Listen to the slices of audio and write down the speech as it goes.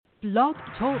Blog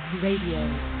Talk Radio.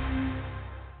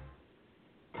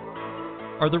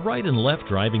 Are the right and left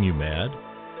driving you mad?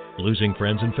 Losing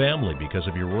friends and family because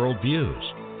of your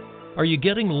worldviews? Are you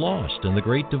getting lost in the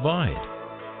Great Divide?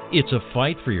 It's a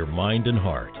fight for your mind and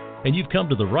heart, and you've come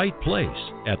to the right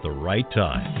place at the right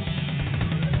time.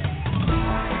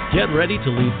 Get ready to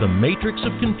leave the matrix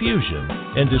of confusion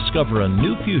and discover a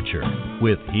new future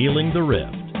with Healing the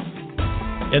Rift.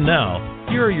 And now,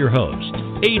 here are your hosts,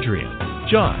 Adrian,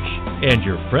 Josh, and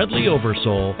your friendly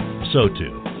oversoul,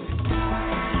 Sotu.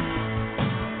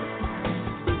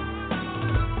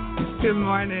 Good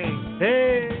morning.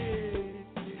 Hey!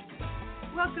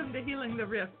 Welcome to Healing the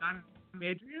Rift. I'm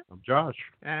Adrian. I'm Josh.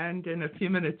 And in a few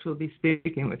minutes, we'll be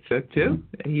speaking with Sotu.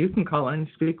 You can call in and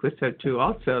speak with Sotu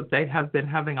also. They have been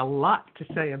having a lot to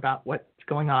say about what's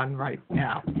going on right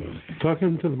now.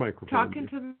 Talking to the microphone. Talking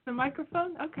to the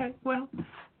microphone? Okay, well,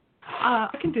 I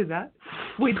can do that.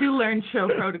 We do learn show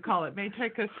protocol. It may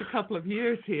take us a couple of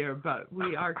years here, but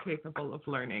we are capable of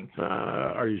learning.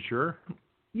 Are you sure?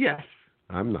 Yes.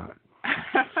 I'm not.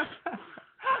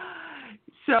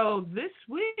 So this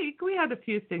week we had a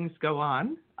few things go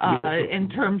on in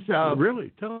terms of...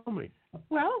 Really? Tell me.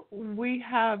 Well, we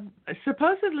have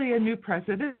supposedly a new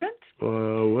president.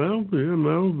 Well, you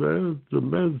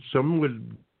know, some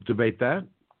would debate that.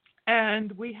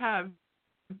 And we have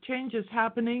changes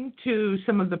happening to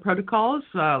some of the protocols,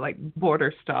 like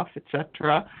border stuff,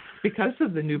 etc., because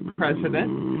of the new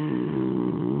president.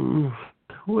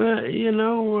 Well, you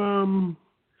know,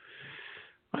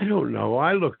 I don't know.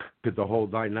 I look at the whole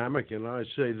dynamic and I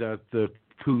say that the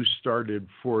coup started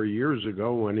 4 years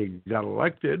ago when he got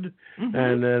elected,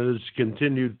 and has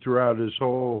continued throughout his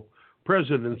whole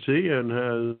presidency and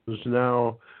has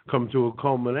now come to a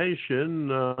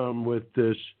culmination with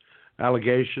this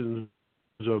allegations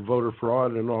of voter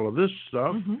fraud and all of this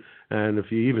stuff. And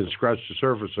if you even scratch the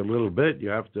surface a little bit, you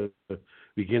have to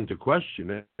begin to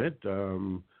question it,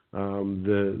 the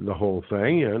whole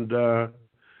thing. And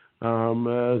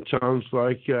it sounds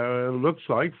like, it looks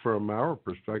like from our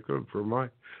perspective, from my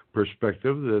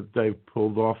perspective, that they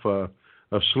pulled off a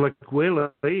slick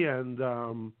wheelie and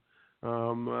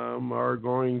are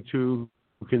going to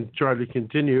try to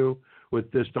continue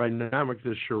with this dynamic,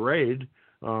 this charade,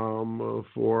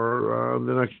 for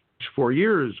the next 4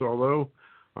 years. Although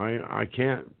I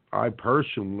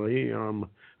personally,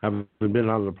 haven't been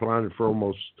on the planet for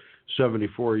almost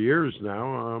 74 years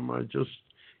now. I just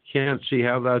can't see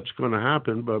how that's going to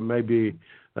happen, but maybe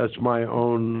that's my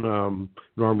own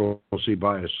normalcy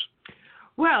bias.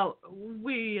 Well,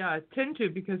 we tend to,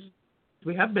 because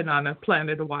we have been on a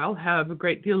planet a while, have a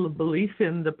great deal of belief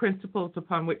in the principles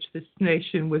upon which this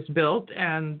nation was built,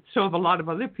 and so have a lot of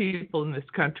other people in this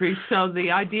country. So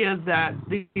the idea that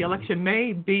the election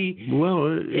may be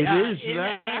isn't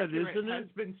it? Has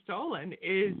been stolen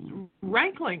is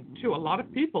rankling to a lot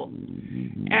of people,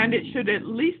 and it should at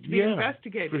least be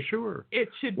investigated. For sure. It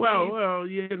should. Well,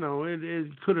 you know, it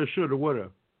coulda, shoulda, woulda.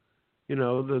 You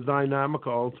know, the dynamic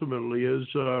ultimately is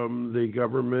the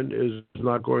government is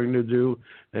not going to do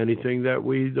anything that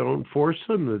we don't force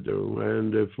them to do.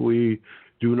 And if we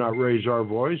do not raise our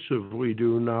voice, if we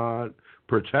do not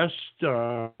protest,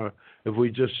 if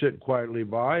we just sit quietly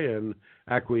by and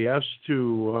acquiesce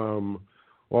to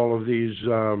all of these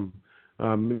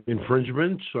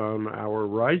infringements on our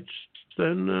rights,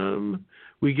 then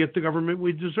we get the government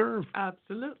we deserve.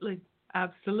 Absolutely.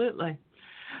 Absolutely.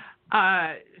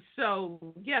 So,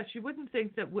 yes, you wouldn't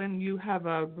think that when you have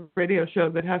a radio show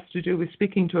that has to do with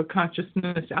speaking to a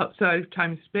consciousness outside of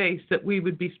time-space that we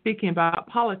would be speaking about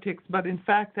politics, but in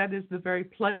fact that is the very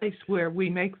place where we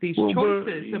make these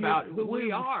choices about who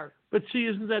we are. But see,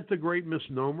 isn't that the great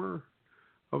misnomer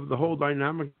of the whole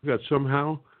dynamic, that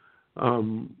somehow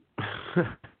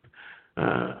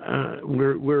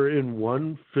we're in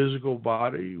one physical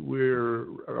body. We're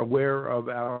aware of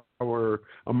our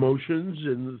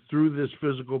emotions through this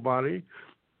physical body.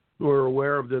 We're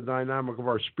aware of the dynamic of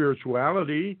our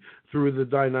spirituality through the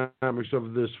dynamics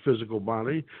of this physical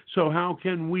body. So how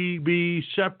can we be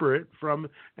separate from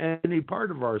any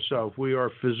part of ourselves? We are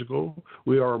physical,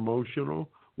 we are emotional,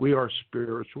 we are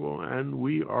spiritual, and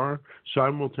we are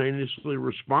simultaneously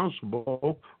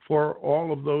responsible for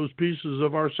all of those pieces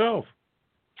of ourselves.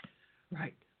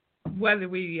 Right. Whether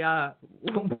we realize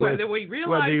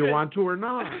whether you want to or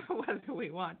not. Whether we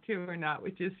want to or not,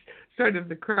 which is sort of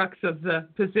the crux of the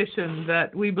position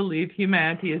that we believe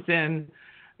humanity is in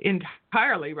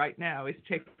entirely right now, is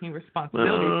taking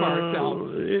responsibility for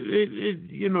ourselves.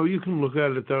 You know, you can look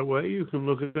at it that way. You can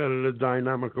look at it as a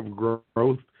dynamic of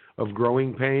growth, of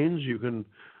growing pains. You can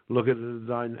look at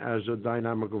it as a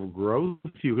dynamic of growth.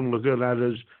 You can look at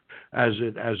it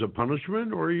as a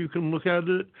punishment, or you can look at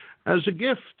it as a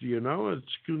gift. It's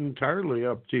entirely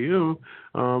up to you.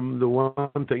 The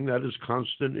one thing that is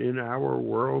constant in our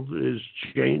world is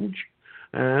change,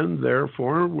 and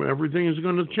therefore everything is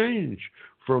going to change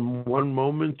from one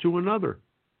moment to another.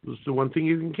 It's the one thing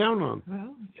you can count on.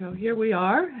 Well, so here we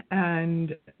are,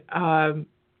 and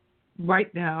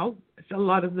right now, a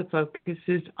lot of the focus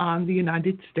is on the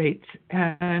United States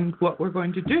and what we're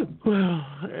going to do.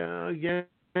 Well, again,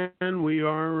 we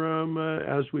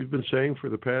are, as we've been saying for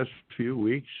the past few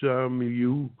weeks,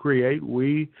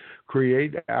 we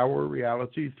create our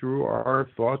reality through our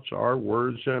thoughts, our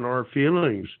words, and our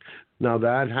feelings. Now,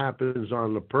 that happens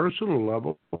on the personal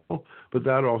level, but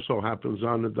that also happens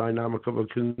on the dynamic of a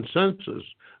consensus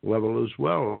level as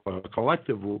well, a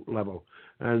collective level.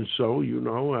 And so,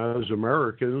 as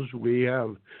Americans, we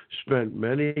have spent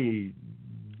many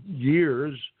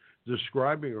years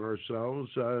describing ourselves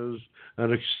as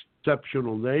an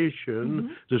exceptional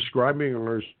nation, describing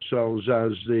ourselves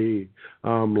as the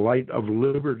light of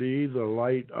liberty, the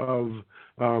light of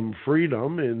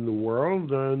freedom in the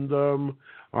world, and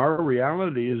our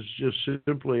reality is just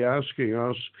simply asking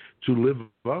us to live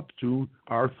up to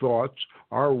our thoughts,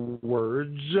 our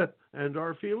words, and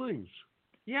our feelings.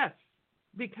 Yes,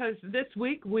 because this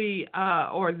week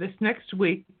or this next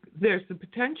week, there's the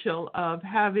potential of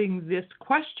having this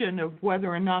question of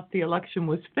whether or not the election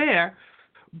was fair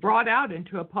brought out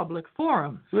into a public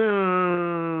forum.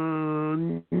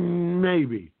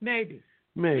 Maybe. Maybe.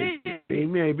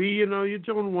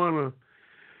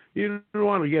 You don't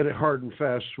want to get it hard and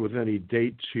fast with any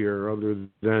dates here other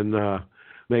than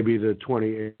maybe the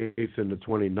 28th and the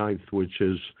 29th, which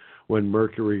is when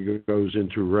Mercury goes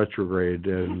into retrograde.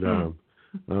 And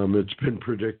it's been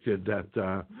predicted that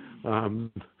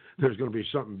there's going to be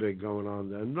something big going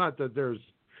on then. Not that there's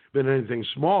been anything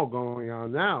small going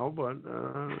on now, but...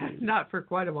 not for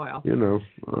quite a while.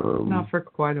 Not for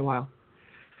quite a while.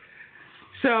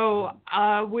 So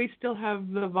we still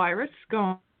have the virus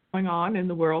going on in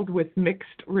the world with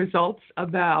mixed results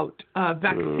about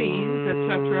vaccines,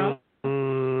 etc.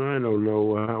 I don't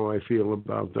know how I feel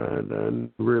about that, and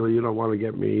really, you don't want to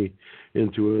get me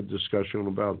into a discussion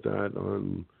about that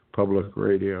on public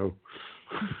radio.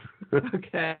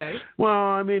 Okay. Well,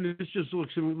 I mean, it's just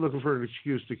looking for an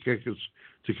excuse to kick us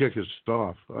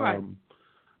off. Right.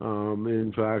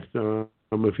 In fact,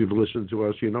 if you've listened to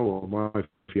us, you know what my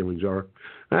feelings are,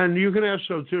 and you can ask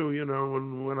so too.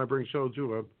 When I bring so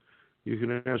too up, you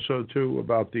can ask so too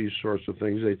about these sorts of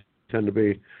things. They tend to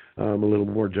be a little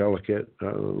more delicate,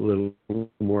 a little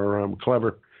more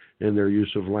clever in their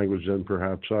use of language than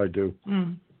perhaps I do.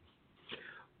 Mm.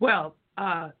 Well,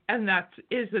 and that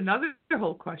is another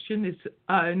whole question, is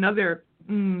another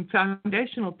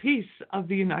foundational piece of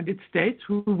the United States,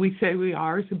 who we say we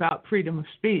are, is about freedom of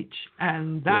speech.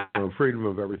 And that... freedom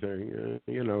of everything.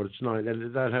 It's not,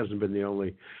 that hasn't been the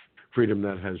only freedom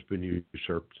that has been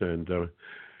usurped. And,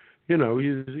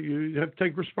 you have to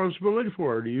take responsibility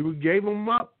for it. You gave them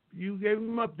up.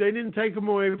 They didn't take them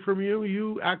away from you.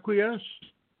 You acquiesced.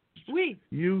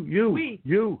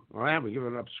 You. I haven't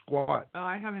given up squat. Oh,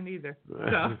 I haven't either.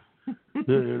 So.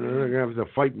 They're going to have to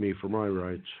fight me for my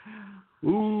rights.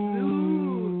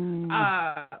 Ooh.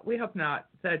 We hope not.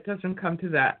 That doesn't come to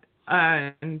that.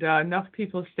 And enough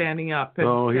people standing up.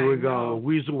 And here we go.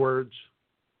 Weasel words.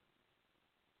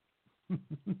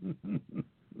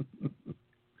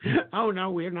 Oh,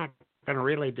 no, we're not going to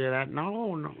really do that.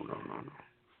 No.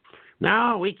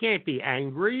 No, we can't be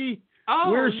angry.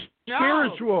 Oh, we're no.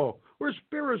 spiritual. We're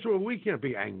spiritual. We can't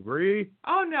be angry.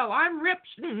 Oh, no, I'm ripped.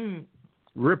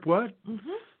 Rip what?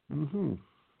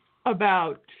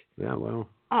 About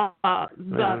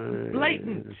the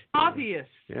blatant, obvious,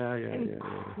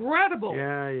 incredible.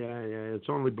 Yeah. It's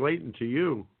only blatant to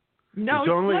you. No,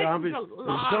 it's only obvious.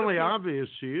 It's only obvious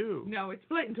to you. No, it's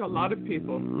blatant to a lot of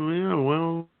people. Yeah,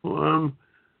 well,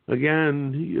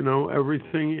 again,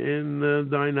 everything in the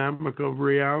dynamic of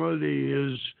reality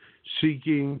is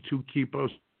seeking to keep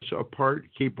us apart,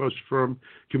 keep us from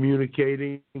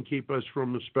communicating, keep us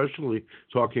from especially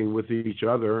talking with each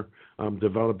other,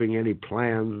 developing any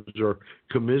plans or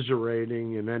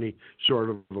commiserating in any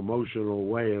sort of emotional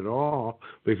way at all,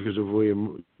 because if we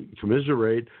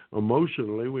commiserate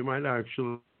emotionally, we might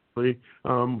actually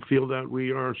feel that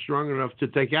we are strong enough to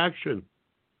take action.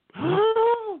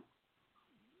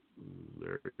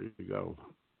 There you go.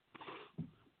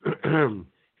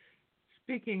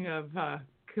 Speaking of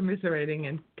commiserating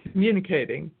and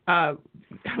communicating,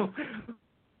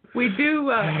 we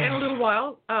do, in a little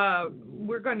while,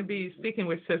 we're going to be speaking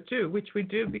with So2, which we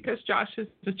do because Josh's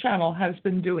the channel has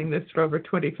been doing this for over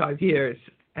 25 years.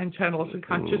 And Channels of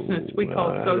Consciousness we call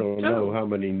So2. I don't know how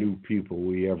many new people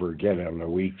we ever get on the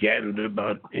weekend,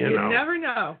 but you know. never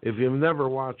know. If you've never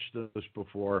watched this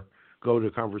before, go to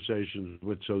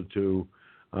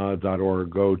conversationswith.org.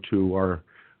 Go to our.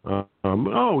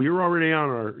 You're already on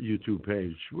our YouTube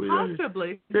page.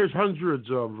 Possibly. There's hundreds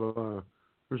of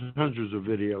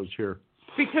videos here.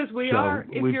 Because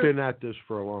we've been at this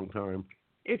for a long time.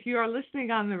 If you are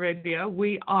listening on the radio,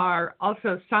 we are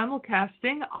also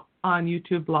simulcasting on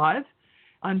YouTube Live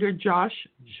under Josh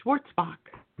Schwartzbach.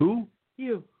 Who?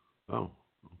 You. Oh,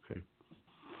 okay.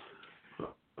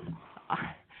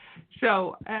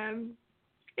 So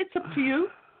it's up to you.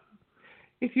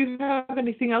 If you have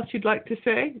anything else you'd like to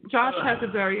say, Josh has a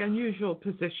very unusual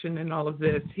position in all of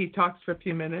this. He talks for a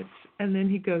few minutes, and then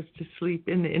he goes to sleep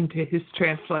into his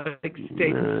trance-like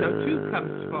state, and So2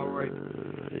 comes forward.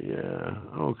 Yeah,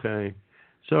 okay.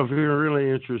 So if you're really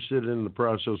interested in the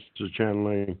process of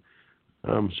channeling,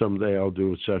 someday I'll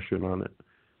do a session on it,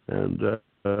 and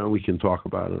we can talk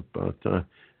about it. But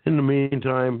in the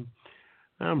meantime,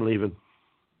 I'm leaving.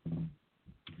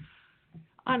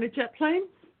 On a jet plane?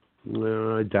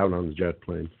 No, I doubt on the jet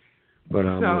plane, but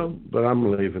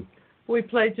I'm leaving. We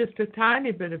play just a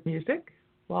tiny bit of music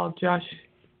while Josh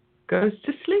goes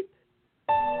to sleep.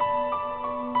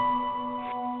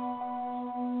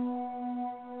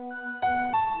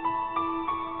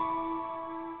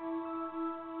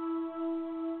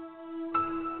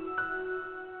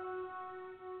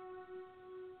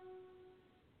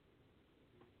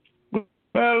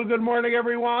 Well, good morning,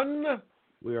 everyone.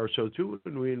 We are So2,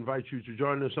 and we invite you to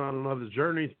join us on another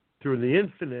journey through the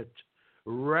infinite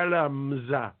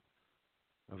realms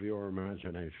of your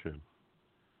imagination.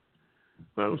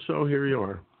 Well, so here you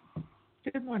are.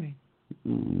 Good morning.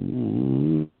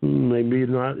 Maybe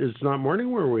not. It's not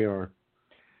morning where we are.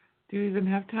 Do you even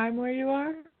have time where you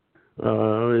are?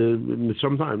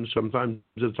 Sometimes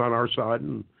it's on our side,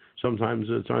 and sometimes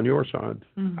it's on your side.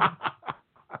 Mm-hmm.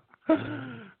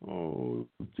 Oh,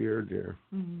 dear.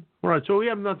 Mm-hmm. All right, so we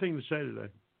have nothing to say today.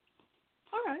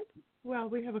 All right. Well,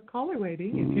 we have a caller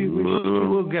waiting if you wish to.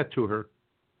 We'll get to her.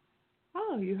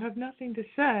 Oh, you have nothing to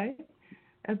say,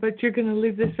 but you're going to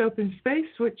leave this open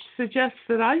space, which suggests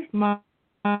that I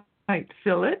might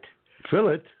fill it. Fill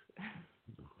it?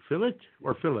 Fill it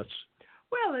or fill us?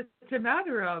 Well, it's a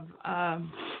matter of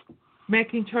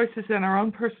making choices in our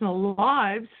own personal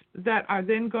lives that are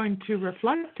then going to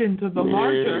reflect into the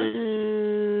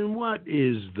larger. What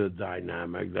is the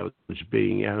dynamic that is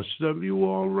being asked of you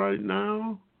all right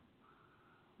now?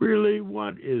 Really,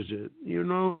 what is it? You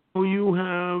know, you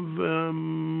have,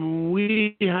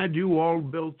 we had you all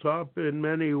built up in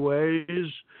many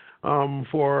ways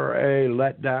for a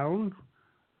letdown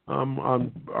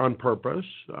on purpose,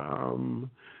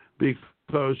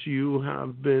 because you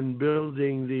have been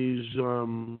building these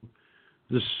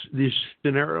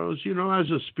scenarios. You know, as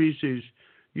a species,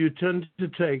 you tend to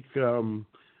take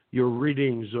your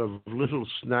readings of little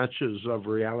snatches of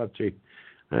reality,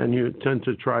 and you tend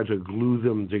to try to glue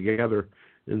them together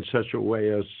in such a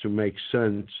way as to make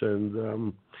sense.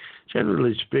 And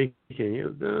generally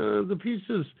speaking, the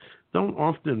pieces don't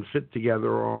often fit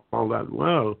together all that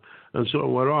well. And so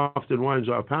what often winds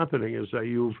up happening is that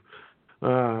you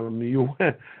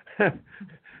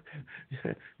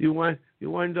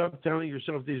wind up telling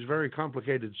yourself these very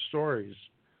complicated stories.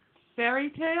 Fairy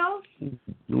tales?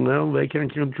 Well, they can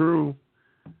come true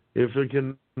if it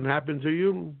can happen to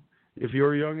you, if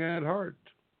you're young at heart,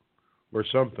 or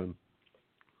something.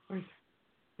 Or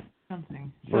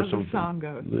something. Or So something. the song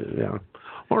goes. Yeah.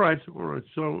 All right.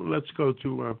 So let's go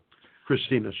to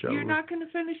Christina, shall we? You're not going to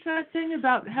finish that thing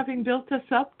about having built us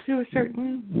up to a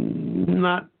certain...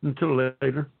 Not until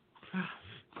later.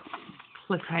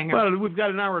 Cliffhanger. Well, we've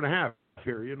got an hour and a half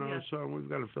here, you know, Yes. so we've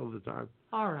got to fill the time.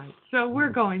 All right. So we're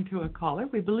going to a caller.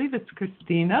 We believe it's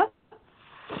Christina.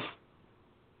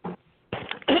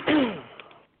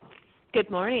 Good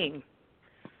morning.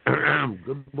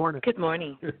 Good morning. Good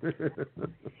morning.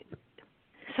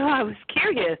 So I was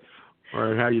curious. All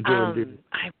right, how you doing, dude?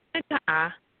 I wanted to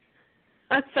ask.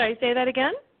 Sorry, say that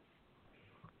again?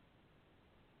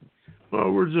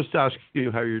 Well, we're just asking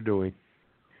you how you're doing.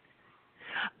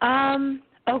 Oh,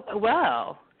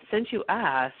 well, since you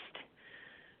asked,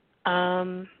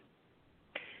 I'm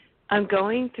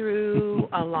going through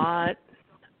a lot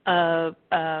of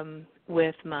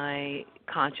with my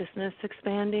consciousness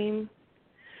expanding,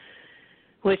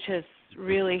 which is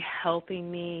really helping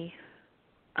me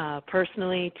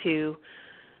personally to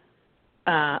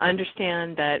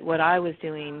understand that what I was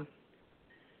doing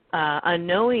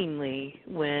unknowingly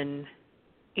when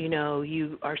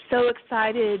you are so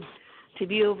excited to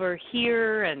be over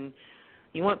here and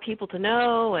you want people to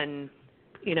know and,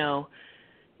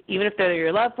 even if they're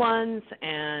your loved ones.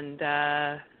 And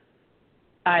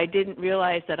I didn't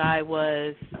realize that I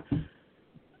was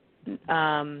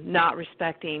not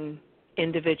respecting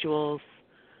individuals'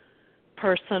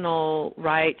 personal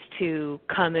rights to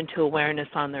come into awareness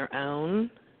on their own.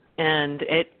 And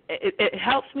it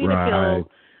helps me to feel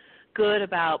good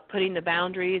about putting the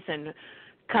boundaries and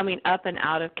coming up and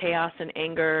out of chaos and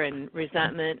anger and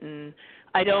resentment. And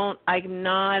I don't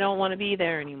want to be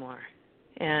there anymore.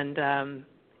 And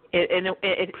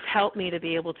it helped me to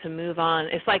be able to move on.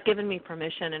 It's like giving me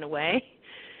permission in a way,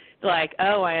 like,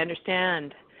 oh, I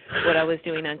understand what I was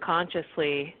doing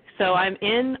unconsciously. So I'm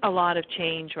in a lot of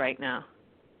change right now,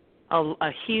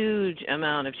 a huge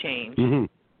amount of change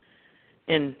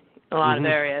in a lot of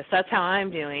areas. That's how I'm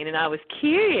doing. And I was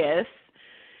curious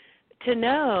to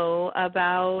know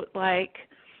about, like,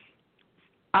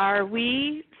 are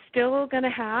we still going to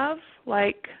have,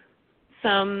 like,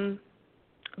 some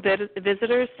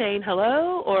visitors saying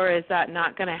hello, or is that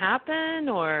not going to happen?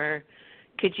 Or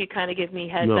could you kind of give me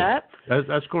heads up?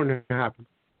 That's going to happen.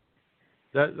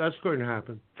 That's going to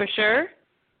happen. For sure?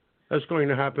 That's going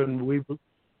to happen.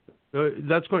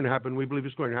 That's going to happen. We believe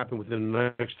it's going to happen within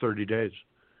the next 30 days.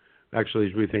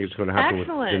 Actually, we think it's going to happen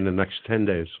within the next 10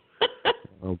 days.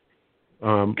 Good.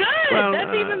 Well,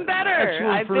 that's even better.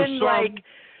 I've been like...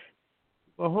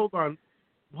 Well, hold on.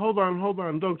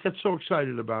 Don't get so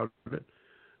excited about it.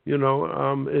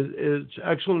 It's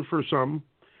excellent for some.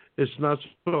 It's not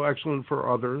so excellent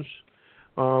for others.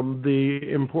 The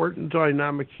important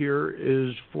dynamic here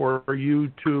is for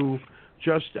you to,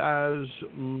 just as,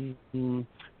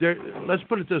 let's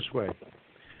put it this way.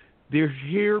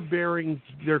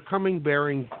 They're coming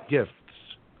bearing gifts,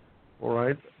 all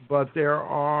right? But there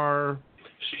are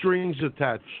strings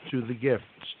attached to the gifts.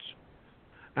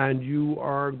 And you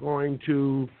are going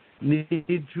to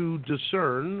need to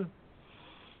discern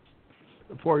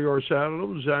for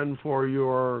yourselves and for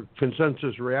your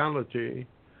consensus reality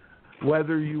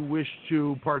whether you wish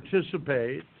to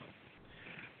participate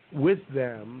with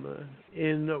them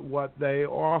in what they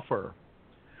offer.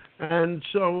 And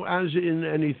so, as in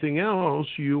anything else,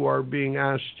 you are being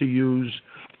asked to use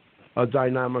a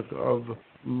dynamic of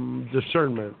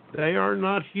discernment. They are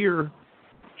not here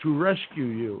to rescue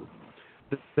you.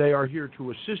 They are here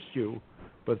to assist you,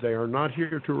 but they are not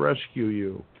here to rescue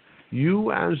you.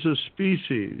 You as a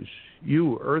species,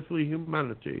 you, earthly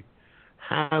humanity,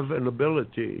 have an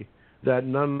ability that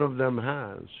none of them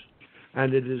has.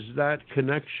 And it is that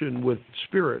connection with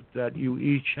spirit that you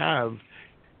each have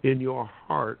in your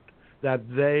heart that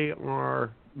they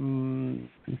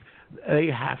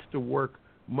have to work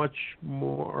much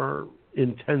more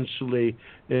intensely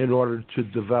in order to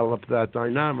develop that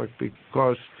dynamic,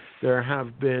 because there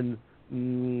have been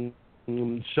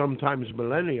sometimes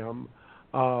millennium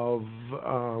of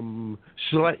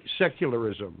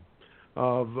secularism,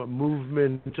 of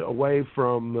movement away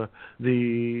from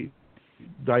the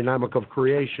dynamic of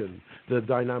creation, the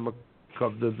dynamic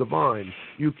of the divine.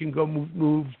 You can go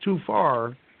move too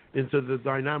far into the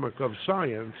dynamic of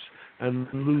science and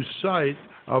lose sight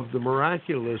of the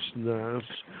miraculousness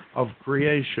of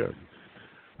creation.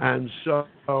 And so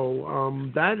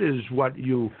that is what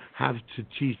you have to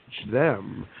teach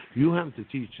them. You have to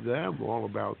teach them all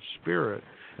about spirit.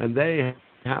 And they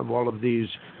have all of these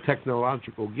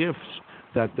technological gifts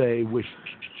that they wish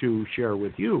to share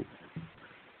with you.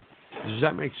 Does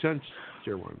that make sense,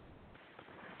 dear one?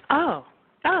 Oh,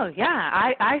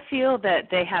 yeah. I feel that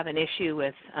they have an issue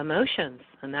with emotions,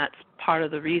 and that's part of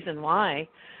the reason why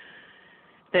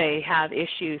they have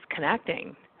issues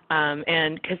connecting.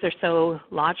 And because they're so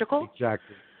logical.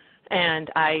 Exactly. And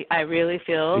I really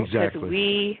feel because exactly.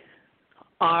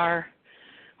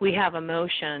 we have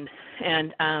emotion.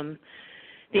 And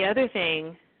the other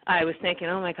thing, I was thinking,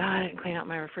 oh my God, I didn't clean out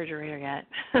my refrigerator yet.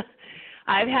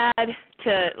 I've had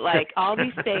to, like, all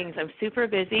these things. I'm super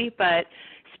busy, but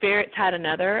Spirit's had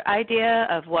another idea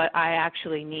of what I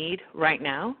actually need right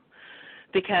now,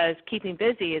 because keeping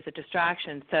busy is a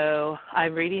distraction. So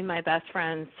I'm reading my best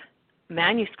friend's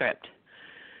manuscript,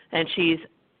 and she's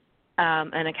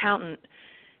an accountant,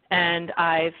 and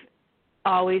I've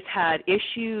always had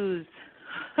issues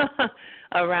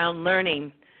around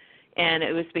learning, and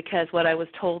it was because what I was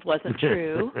told wasn't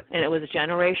true, and it was a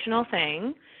generational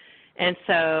thing. And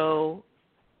so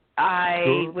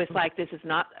I was like, this is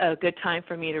not a good time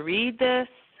for me to read this.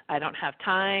 I don't have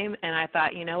time. And I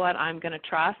thought, you know what, I'm going to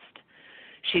trust.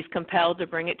 She's compelled to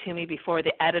bring it to me before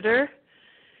the editor.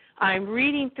 I'm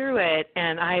reading through it,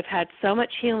 and I've had so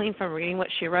much healing from reading what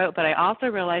she wrote, but I also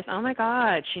realized, oh, my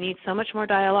God, she needs so much more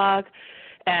dialogue,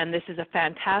 and this is a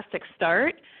fantastic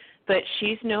start, but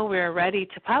she's nowhere ready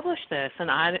to publish this, and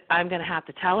I'm going to have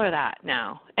to tell her that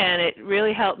now. And it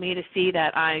really helped me to see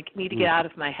that I need to get out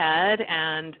of my head,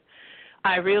 and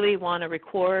I really want to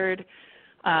record,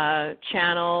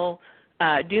 channel,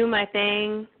 do my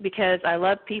thing because I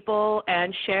love people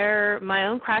and share my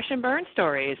own crash and burn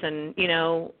stories and,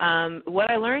 what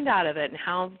I learned out of it and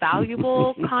how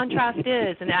valuable contrast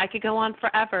is. And I could go on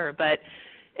forever, but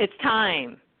it's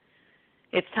time.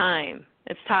 It's time.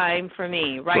 It's time for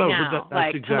me now.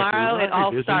 Like exactly tomorrow right. It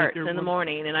all starts in the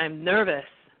morning, and I'm nervous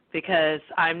because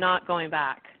I'm not going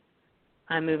back.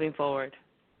 I'm moving forward.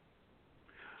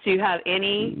 Do you have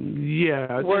any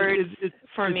words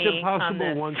for me It's impossible on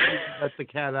this? Once you let the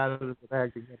cat out of the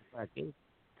bag to get it back in.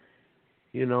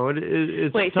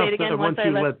 It's Wait, tough say it again. once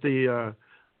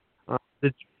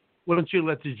you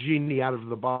let the genie out of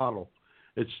the bottle.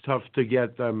 It's tough to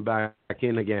get them back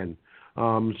in again.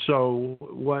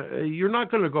 You're not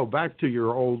going to go back to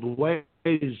your old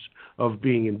ways of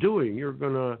being and doing. You're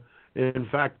going to, in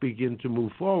fact, begin to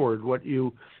move forward. What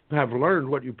you have learned,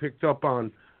 what you picked up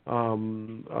on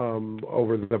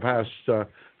over the past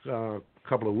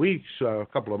couple of weeks,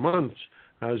 couple of months,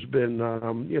 has been,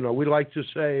 we like to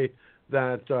say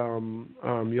that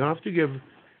you have to give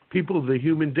people the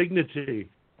human dignity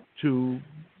to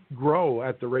grow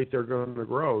at the rate they're going to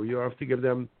grow. You have to give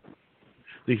them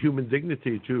the human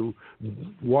dignity to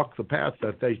walk the path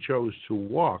that they chose to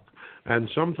walk. And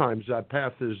sometimes that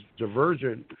path is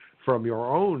divergent from your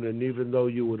own, and even though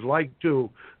you would like to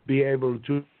be able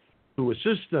to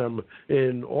assist them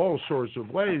in all sorts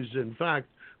of ways, in fact,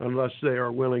 unless they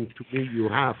are willing to meet you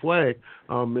halfway,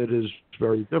 it is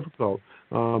very difficult.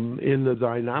 In the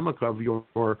dynamic of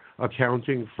your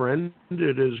accounting friend,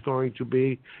 it is going to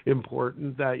be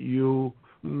important that you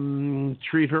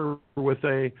treat her with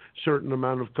a certain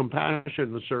amount of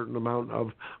compassion, a certain amount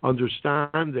of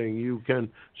understanding. You can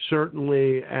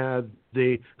certainly add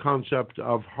the concept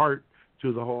of heart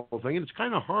to the whole thing. And it's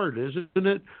kind of hard, isn't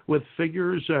it, with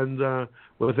figures and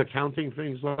with accounting,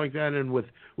 things like that, and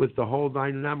with the whole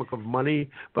dynamic of money.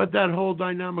 But that whole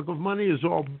dynamic of money is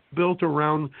all built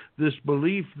around this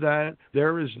belief that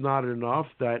there is not enough,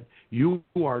 that you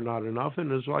are not enough.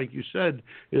 And as like you said,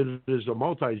 it is a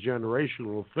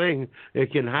multi-generational thing.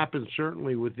 It can happen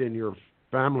certainly within your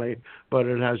family, but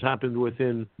it has happened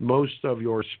within most of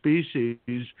your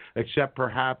species, except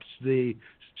perhaps the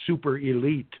super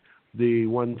elite, the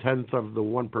 1/10 of the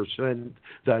 1%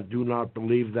 that do not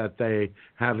believe that they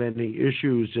have any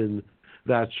issues in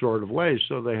that sort of way.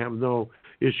 So they have no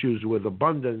issues with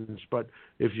abundance. But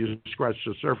if you scratch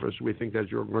the surface, we think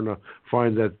that you're going to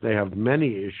find that they have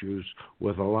many issues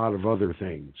with a lot of other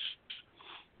things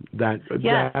that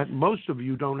most of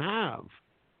you don't have.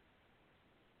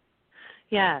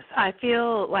 Yes, I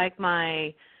feel like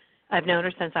I've known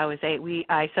her since I was 8.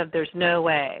 I said there's no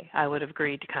way I would have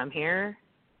agreed to come here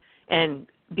and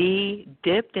be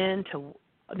dipped into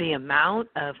the amount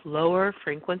of lower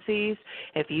frequencies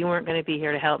if you weren't going to be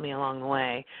here to help me along the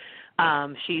way.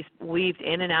 She's weaved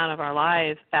in and out of my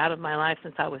life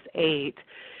since I was 8,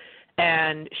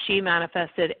 and she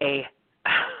manifested a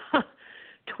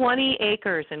 20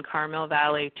 acres in Carmel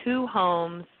Valley, 2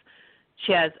 homes.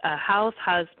 She has a house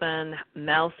husband,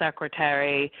 male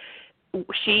secretary.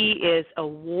 She is a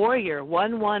warrior.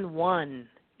 111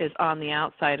 is on the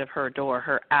outside of her door,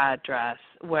 her address,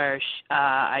 where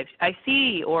I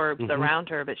see orbs around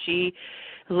her, but she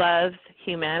loves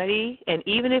humanity. And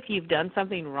even if you've done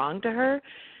something wrong to her,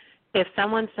 if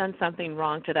someone's done something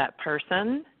wrong to that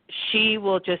person, she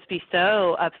will just be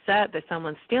so upset that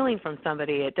someone's stealing from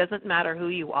somebody. It doesn't matter who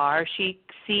you are. She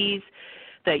sees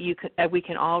that we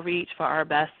can all reach for our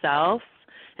best selves,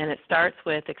 and it starts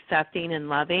with accepting and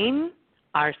loving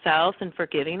ourselves and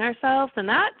forgiving ourselves. And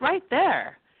that right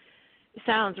there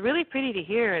sounds really pretty to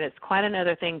hear, and it's quite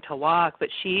another thing to walk, but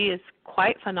she is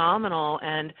quite phenomenal.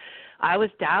 And I was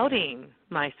doubting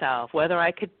myself whether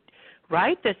I could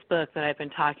write this book that I've been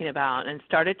talking about, and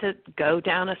started to go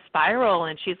down a spiral.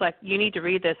 And she's like, you need to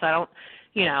read this. I don't,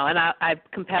 and I'm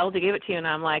compelled to give it to you. And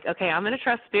I'm like, okay, I'm going to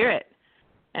trust spirit.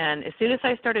 And as soon as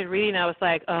I started reading, I was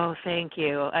like, oh, thank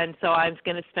you. And so I'm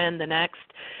going to spend the next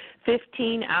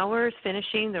 15 hours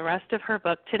finishing the rest of her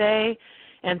book today,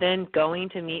 and then going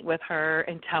to meet with her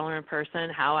and tell her in person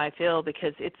how I feel,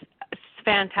 because it's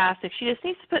fantastic. She just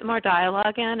needs to put more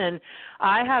dialogue in, and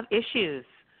I have issues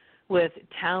with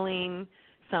telling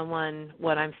someone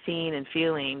what I'm seeing and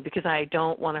feeling because I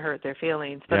don't want to hurt their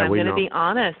feelings. But I'm going to be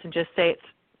honest and just say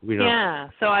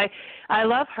it's, so I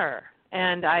love her.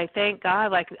 And I thank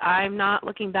God, like, I'm not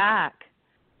looking back.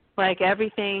 Like,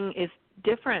 everything is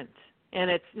different. And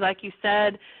it's, like you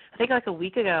said, I think like a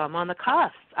week ago, I'm on the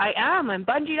cusp. I'm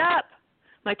bungeed up.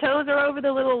 My toes are over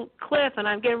the little cliff, and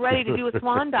I'm getting ready to do a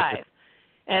swan dive.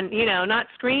 And, not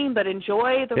scream, but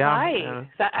enjoy the ride. Yeah.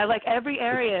 So I like every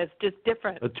area is just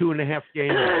different. A 2.5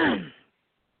 gainer.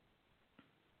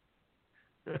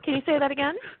 Can you say that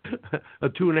again? A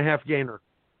 2.5 gainer.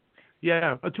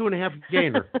 Yeah, a 2.5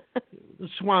 gainer. The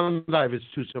swan dive is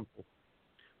too simple.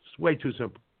 It's way too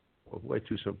simple. Way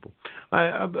too simple.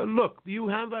 Look, you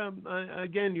have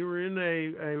again. You're in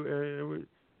a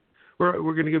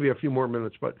we're going to give you a few more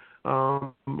minutes, but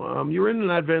you're in an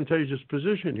advantageous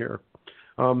position here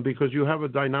because you have a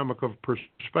dynamic of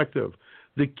perspective.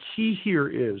 The key here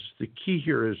is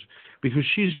because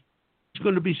she's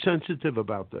going to be sensitive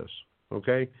about this.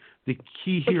 Okay, the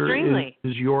key here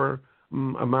is your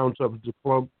amount of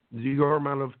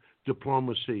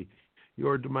diplomacy,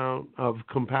 your amount of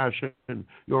compassion,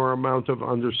 your amount of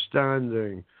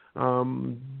understanding.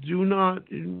 Do not,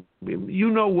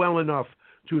 well enough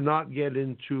to not get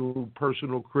into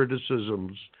personal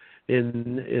criticisms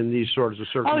in these sorts of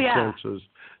circumstances. Oh, yeah.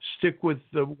 Stick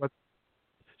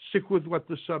with what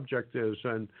the subject is,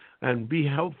 and be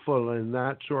helpful in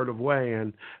that sort of way,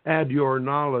 and add your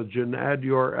knowledge and add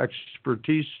your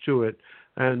expertise to it.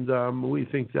 And we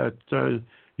think that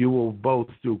you will both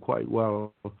do quite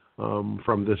well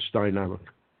from this dynamic.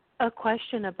 A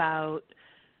question about,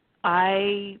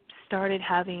 I started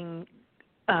having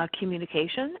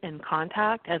communication and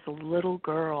contact as a little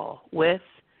girl with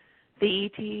the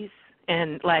ETs,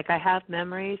 and like I have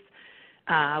memories.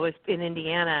 I was in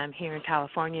Indiana. I'm here in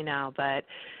California now, but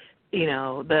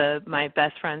my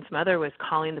best friend's mother was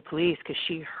calling the police because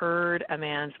she heard a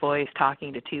man's voice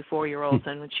talking to 2 4-year-olds,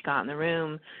 and when she got in the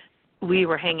room, we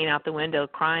were hanging out the window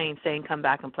crying, saying, "Come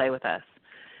back and play with us."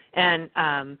 And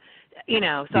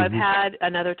so I've had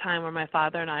another time where my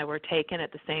father and I were taken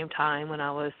at the same time when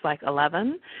I was like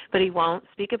 11, but he won't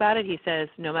speak about it. He says,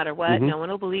 no matter what, no one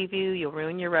will believe you. You'll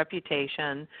ruin your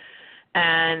reputation.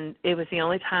 And it was the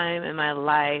only time in my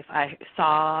life I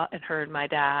saw and heard my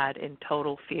dad in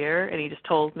total fear, and he just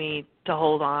told me to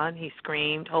hold on. He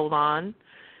screamed, "Hold on."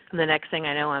 And the next thing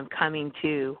I know, I'm coming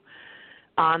to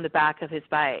on the back of his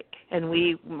bike, and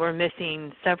we were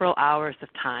missing several hours of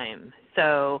time.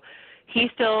 So he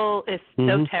still is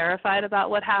so terrified about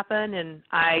what happened, and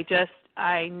I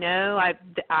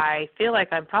feel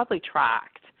like I'm probably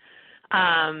tracked,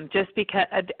 just because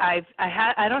I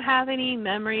don't have any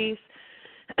memories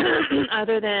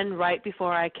other than right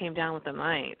before I came down with the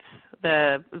mites,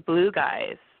 the blue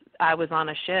guys. I was on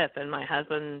a ship, and my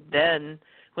husband then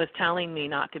was telling me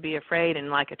not to be afraid in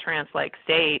like a trance-like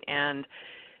state, and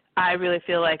I really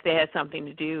feel like they had something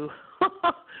to do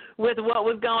with what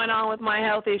was going on with my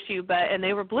health issue. And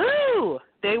they were blue.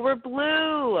 And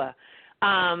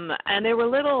they were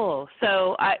little.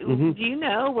 So do you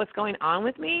know what's going on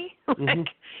with me? When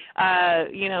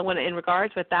in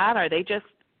regards with that, are they just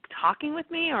talking with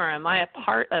me, or am I a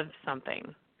part of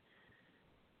something?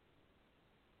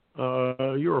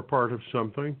 You're a part of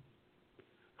something.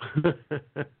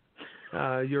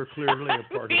 You're clearly a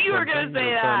part of something. You were going to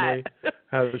say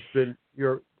that.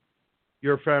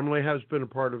 Your family has been a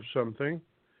part of something.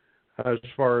 As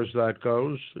far as that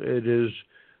goes, it is.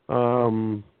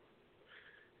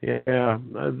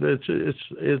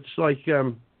 It's like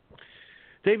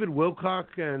David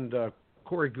Wilcock and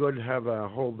Corey Good have a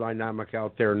whole dynamic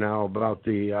out there now about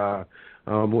that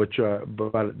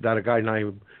a guy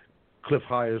named Cliff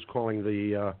High is calling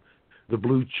the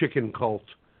blue chicken cult,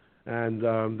 and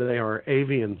they are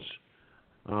avians,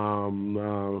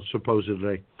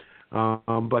 supposedly,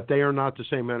 but they are not the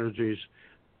same energies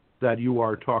that you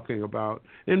are talking about.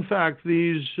 In fact,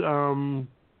 these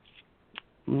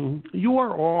you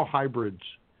are all hybrids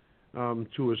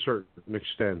to a certain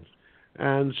extent,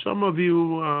 and some of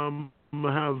you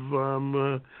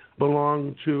have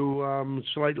belonged to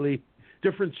slightly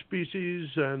different species,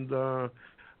 and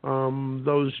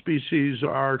those species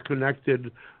are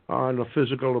connected on a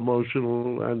physical,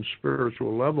 emotional, and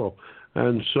spiritual level.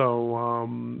 And so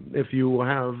if you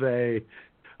have a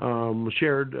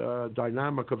shared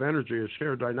dynamic of energy, a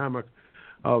shared dynamic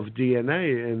of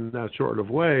DNA in that sort of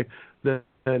way, then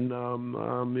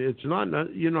it's not,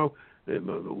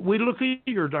 we look at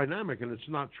your dynamic and it's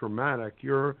not traumatic.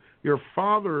 Your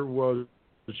father was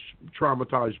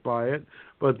traumatized by it,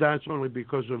 but that's only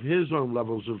because of his own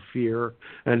levels of fear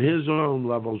and his own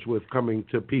levels with coming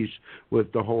to peace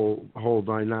with the whole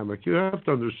dynamic. You have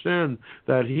to understand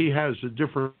that he has a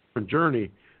different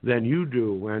journey than you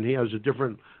do, and he has a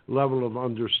different level of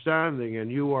understanding,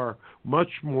 and you are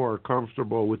much more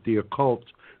comfortable with the occult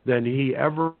than he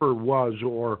ever was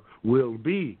or will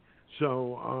be.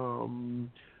 So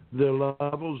the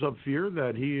levels of fear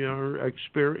that he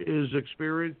is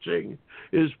experiencing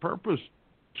is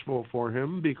purposeful for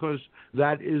him, because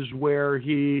that is where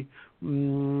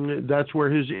that's where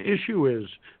his issue is.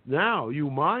 Now, you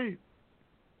might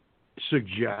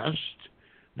suggest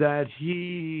that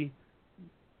he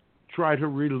try to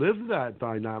relive that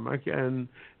dynamic, and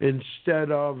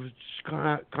instead of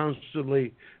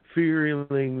constantly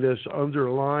feeling this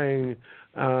underlying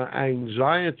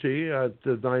anxiety,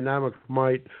 the dynamic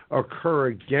might occur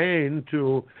again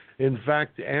to, in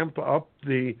fact, amp up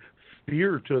the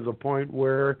fear to the point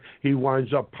where he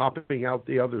winds up popping out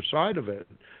the other side of it.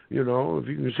 You know, if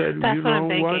you can say, that's you what I'm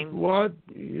know, thinking. what,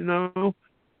 you know,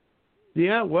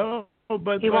 yeah, well,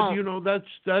 but you know,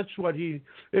 that's what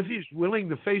if he's willing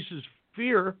to face his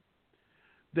fear,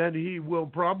 then he will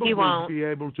probably be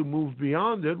able to move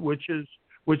beyond it, which is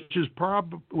part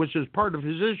of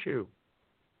his issue.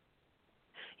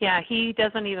 Yeah, he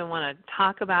doesn't even want to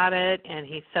talk about it, and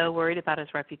he's so worried about his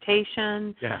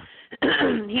reputation. Yeah.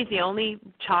 He's the only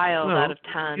child out of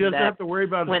 10 he doesn't have to worry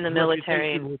about when his the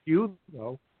military reputation with you,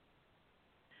 though.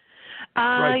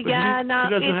 Right, yeah, no,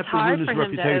 it's hard for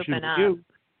him to open up. You.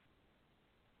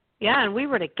 Yeah, and we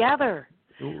were together.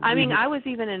 I mean, I was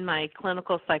even in my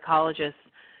clinical psychologist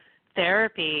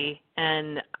therapy,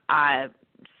 and I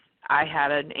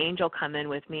had an angel come in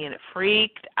with me, and it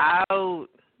freaked out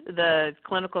the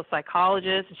clinical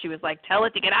psychologist, and she was like, "Tell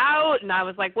it to get out," and I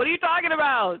was like, "What are you talking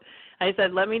about?" I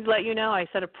said, "Let me let you know." I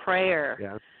said a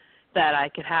prayer that I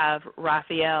could have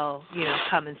Raphael, you know,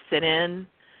 come and sit in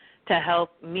to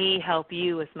help me help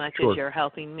you as much as you're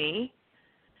helping me.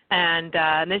 And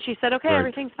then she said, "Okay,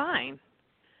 everything's fine."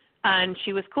 And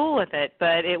she was cool with it,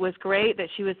 but it was great that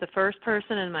she was the first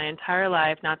person in my entire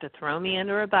life not to throw me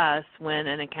under a bus when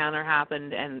an encounter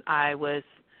happened and I was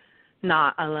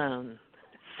not alone.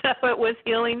 So it was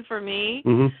healing for me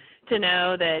to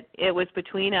know that it was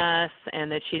between us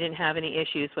and that she didn't have any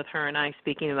issues with her and I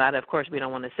speaking about it. Of course, we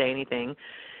don't want to say anything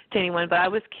to anyone, but I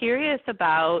was curious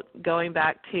about going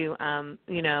back to,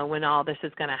 you know, when all this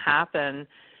is going to happen,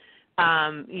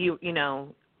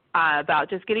 about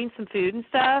just getting some food and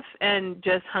stuff and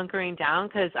just hunkering down,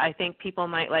 because I think people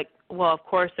might well, of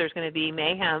course there's going to be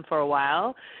mayhem for a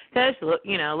while because, look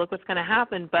what's going to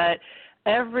happen. But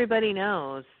everybody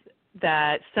knows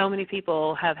that so many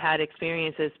people have had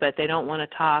experiences, but they don't want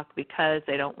to talk because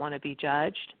they don't want to be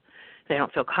judged. They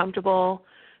don't feel comfortable.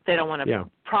 They don't want to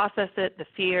process it, the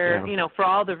fear, for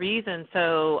all the reasons.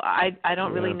 So I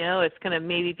don't really know. It's going to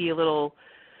maybe be a little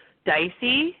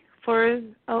dicey for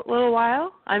a little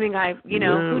while. I mean,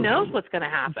 who knows what's going to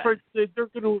happen? They're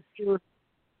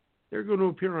going to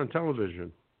appear on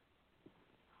television.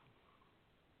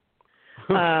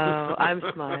 Oh, I'm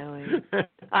smiling.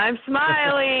 I'm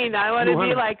smiling. I want to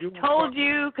be like, told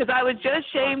you, because I was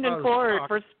just shamed in court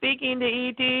for speaking to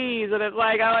ETs, and it's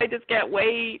like, oh, I just can't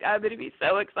wait. I'm going to be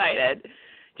so excited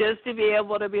just to be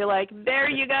able to be like, there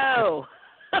you go.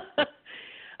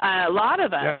 A lot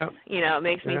of us, it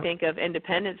makes me think of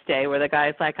Independence Day, where the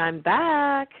guy's like, I'm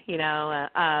back, I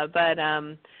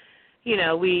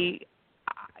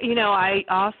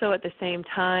also at the same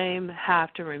time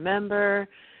have to remember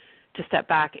to step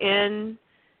back in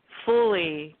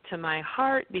fully to my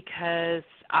heart, because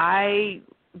I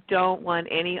don't want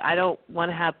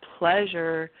to have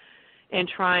pleasure in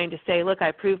trying to say, look,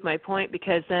 I proved my point,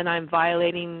 because then I'm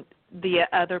violating the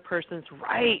other person's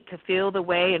right to feel the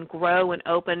way and grow and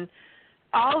open.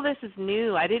 All this is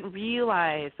new. I didn't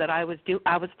realize that I was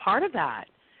part of that.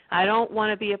 I don't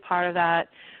want to be a part of that,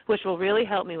 which will really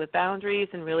help me with boundaries,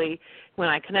 and really when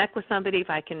I connect with somebody, if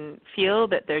I can feel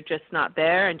that they're just not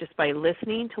there, and just by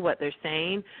listening to what they're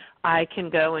saying, I can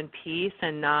go in peace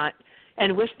and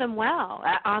wish them well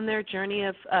on their journey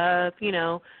of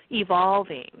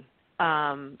evolving.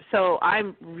 So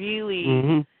I'm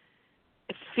really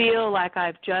feel like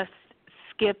I've just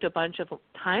skipped a bunch of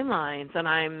timelines, and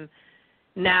I'm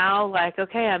now like,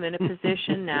 okay, I'm in a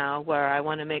position now where I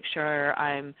want to make sure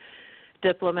I'm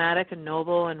diplomatic and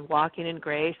noble and walking in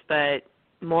grace, but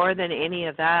more than any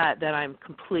of that I'm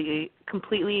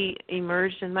completely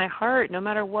immersed in my heart, no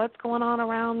matter what's going on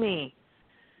around me.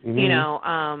 So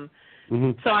I'm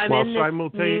in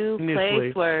this new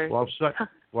place where...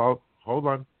 Hold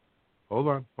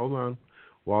on.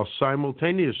 While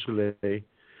simultaneously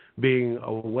being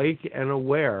awake and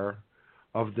aware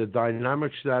of the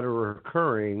dynamics that are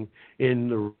occurring in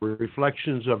the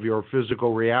reflections of your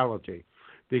physical reality.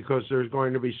 because there's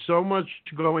going to be so much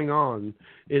going on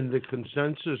in the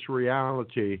consensus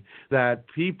reality that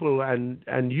people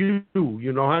and you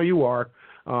know how you are,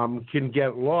 can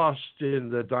get lost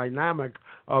in the dynamic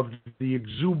of the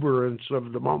exuberance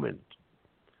of the moment,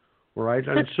 right?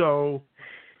 And so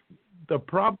the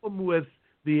problem with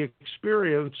the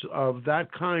experience of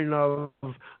that kind of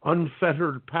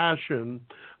unfettered passion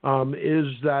is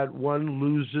that one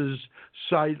loses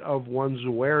sight of one's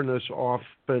awareness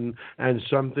often, and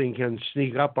something can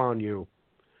sneak up on you.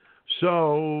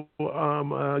 So,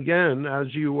 again,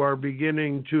 as you are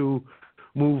beginning to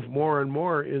move more and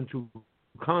more into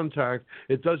contact,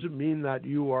 it doesn't mean that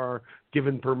you are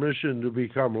given permission to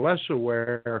become less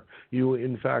aware. You,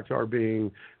 in fact, are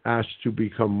being asked to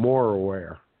become more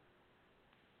aware.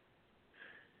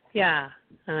 Yeah,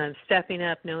 and I'm stepping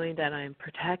up knowing that I'm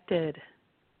protected,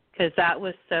 because that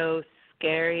was so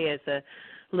scary. As a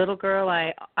little girl,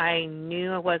 I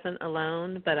knew I wasn't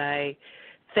alone, but I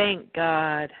thank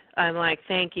God. I'm like,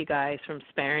 thank you guys for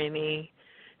sparing me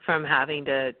from having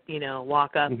to,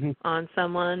 walk up on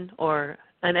someone or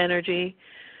an energy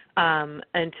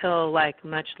until like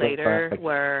much later,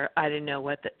 where I didn't know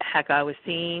what the heck I was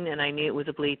seeing, and I knew it was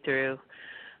a bleed through.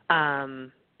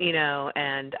 And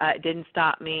it didn't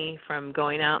stop me from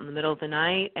going out in the middle of the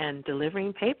night and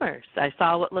delivering papers. I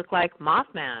saw what looked like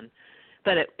Mothman,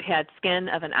 but it had skin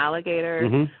of an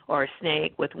alligator or a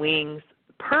snake with wings,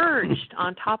 perched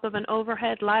on top of an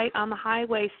overhead light on the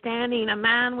highway, standing, a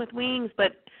man with wings,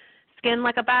 but skin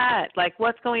like a bat. Like,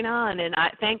 what's going on? And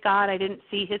thank God I didn't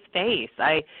see his face.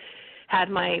 I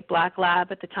had my black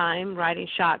lab at the time riding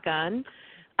shotgun.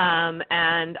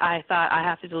 And I thought, I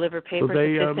have to deliver papers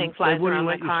if this thing flies around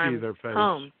my car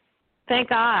home. Thank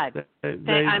God. I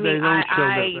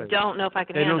don't know if I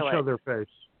can handle it. They don't show their face.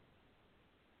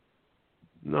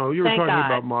 No, you were talking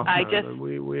about Mothman.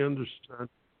 We understand.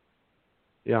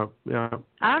 Yeah.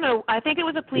 I don't know. I think it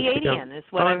was a Pleiadian is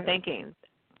what I'm thinking.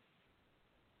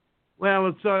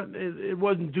 Well, it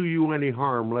wouldn't do you any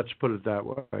harm. Let's put it that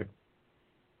way.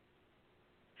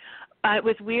 It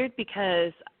was weird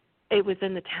because it was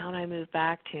in the town I moved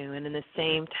back to, and in the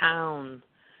same town,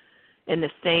 in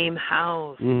the same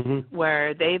house,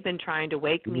 where they've been trying to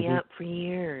wake me up for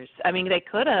years. I mean, they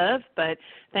could have, but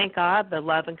thank God the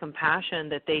love and compassion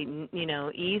that they,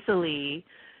 easily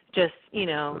just,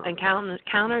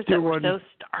 encounters that were so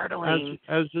startling.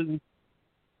 As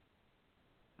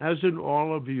in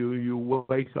all of you, you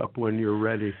wake up when you're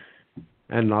ready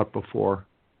and not before.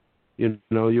 You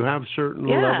have certain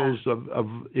levels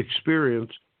of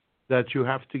experience that you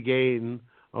have to gain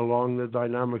along the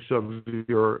dynamics of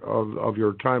your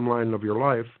timeline of your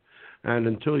life, and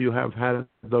until you have had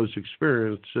those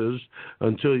experiences,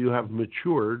 until you have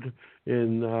matured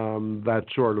in that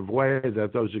sort of way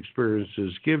that those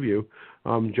experiences give you,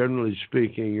 generally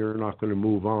speaking, you're not going to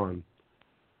move on.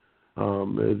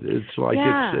 It's like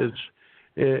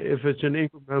if it's an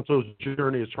incremental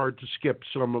journey, it's hard to skip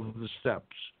some of the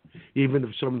steps, even if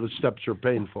some of the steps are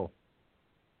painful.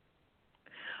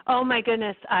 Oh, my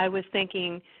goodness. I was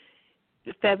thinking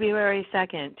February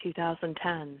 2nd,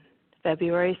 2010.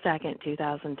 February 2nd,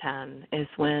 2010 is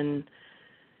when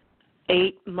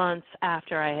 8 months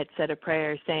after I had said a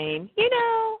prayer saying,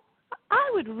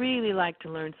 I would really like to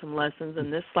learn some lessons in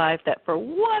this life that for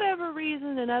whatever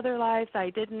reason in other lives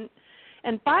I didn't.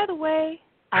 And by the way,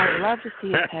 I'd love to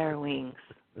see a pair of wings.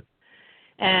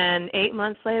 And 8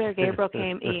 months later, Gabriel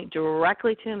came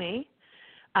directly to me,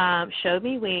 showed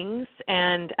me wings,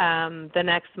 and the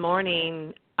next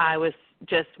morning I was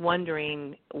just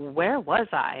wondering, where was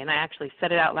I? And I actually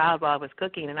said it out loud while I was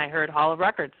cooking, and I heard Hall of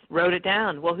Records, wrote it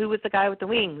down. Well, who was the guy with the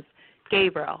wings?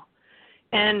 Gabriel.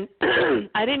 And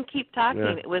I didn't keep talking.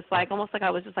 Yeah. It was almost like I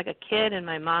was just like a kid in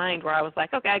my mind where I was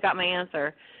like, okay, I got my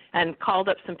answer, and called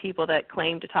up some people that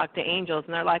claimed to talk to angels,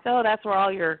 and they're like, oh, that's where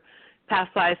all your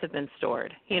past lives have been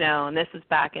stored, and this is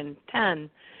back in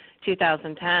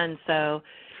 2010. So,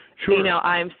 sure.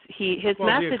 His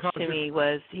message to me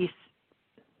was,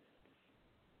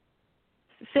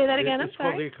 say that again, I'm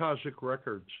sorry? It's called the Akashic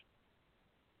Records.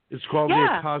 It's called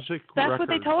the Akashic Records. That's what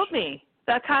they told me,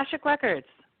 the Akashic Records.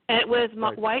 And it was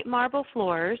white marble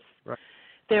floors. Right.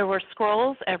 There were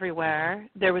scrolls everywhere.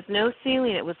 There was no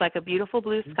ceiling. It was like a beautiful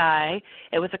blue sky.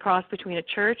 It was a cross between a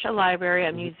church, a library,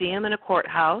 a museum, and a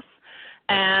courthouse.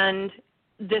 And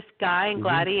this guy in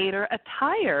gladiator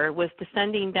attire was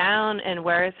descending down, and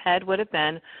where his head would have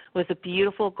been was a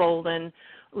beautiful golden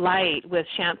light with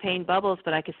champagne bubbles,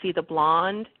 but I could see the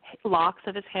blonde locks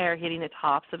of his hair hitting the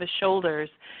tops of his shoulders.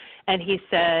 And he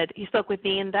spoke with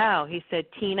thee and thou. He said,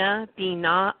 Tina, be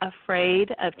not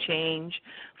afraid of change,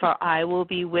 for I will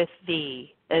be with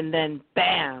thee. And then,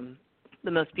 bam,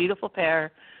 the most beautiful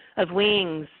pair of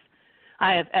wings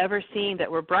I have ever seen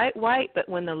that were bright white, but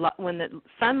when the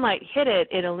sunlight hit it,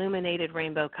 it illuminated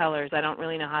rainbow colors. I don't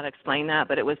really know how to explain that,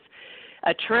 but it was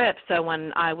a trip. So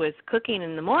when I was cooking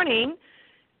in the morning,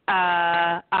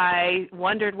 I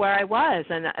wondered where I was,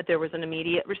 and there was an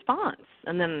immediate response.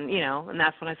 And then, and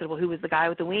that's when I said, well, who was the guy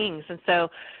with the wings? And so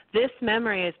this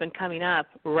memory has been coming up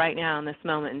right now in this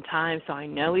moment in time, so I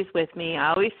know he's with me.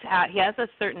 He has a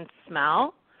certain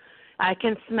smell. I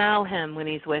can smell him when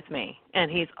he's with me,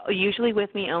 and he's usually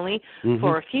with me only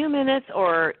for a few minutes,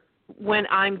 or when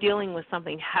I'm dealing with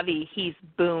something heavy, he's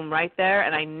boom right there,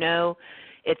 and I know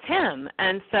it's him.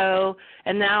 And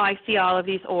now I see all of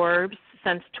these orbs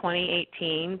since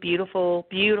 2018, beautiful,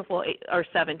 or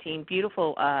 17,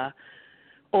 beautiful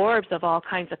orbs of all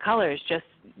kinds of colors. Just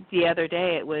the other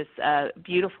day it was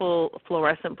beautiful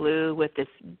fluorescent blue with this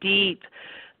deep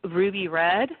ruby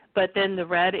red, but then the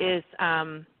red is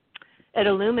it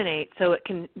illuminates, so it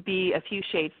can be a few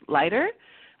shades lighter,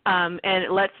 and it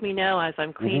lets me know as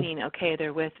I'm cleaning, okay,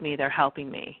 they're with me, they're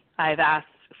helping me. I've asked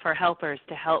for helpers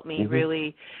to help me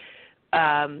really.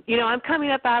 I'm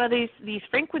coming up out of these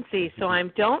frequencies, so I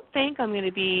don't think I'm going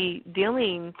to be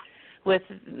dealing with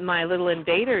my little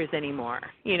invaders anymore,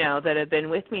 that have been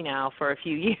with me now for a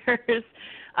few years.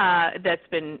 That's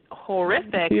been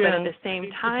horrific, but at the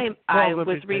same time, I was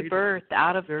rebirthed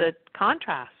out of the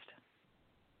contrast.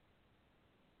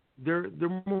 They're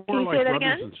more like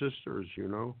brothers and sisters,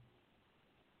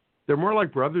 They're more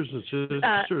like brothers and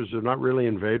sisters. They're not really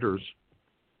invaders.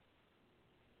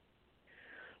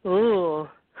 Ooh.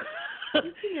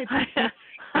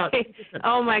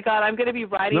 Oh, my God. I'm going to be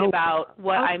writing about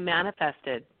what I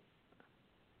manifested.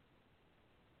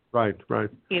 Right.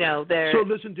 So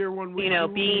listen, dear one, we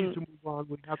need to move on.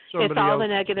 We have it's all the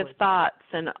negative thoughts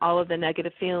and all of the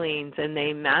negative feelings, and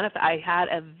they I had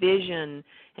a vision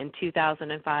in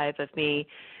 2005 of me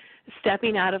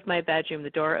stepping out of my bedroom. The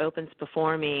door opens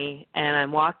before me, and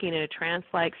I'm walking in a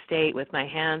trance-like state with my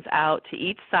hands out to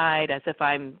each side as if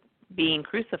I'm being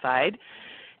crucified,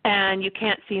 and you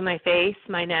can't see my face,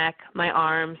 my neck, my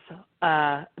arms,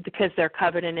 because they're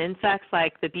covered in insects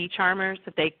like the bee charmers.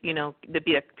 That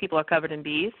people are covered in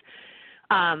bees,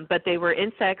 but they were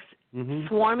insects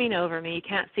swarming over me. You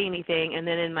can't see anything, and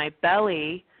then in my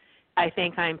belly, I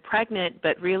think I'm pregnant,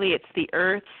 but really it's the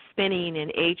earth spinning in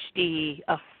HD,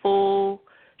 a full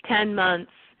 10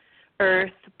 months.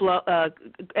 Earth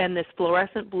and this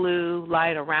fluorescent blue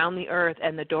light around the earth,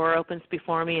 and the door opens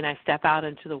before me, and I step out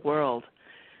into the world.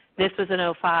 This was in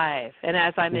 2005, and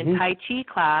as I'm in Tai Chi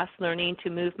class, learning to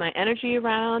move my energy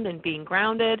around and being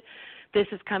grounded, this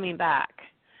is coming back,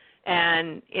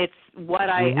 and it's what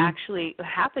I actually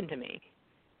happened to me.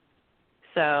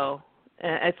 So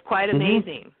it's quite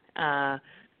amazing.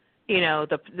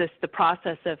 The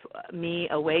process of me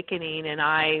awakening, and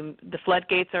the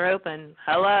floodgates are open.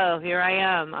 Hello, here I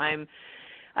am.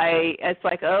 It's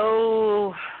like,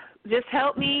 oh, just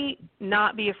help me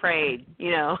not be afraid,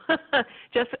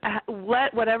 just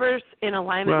let whatever's in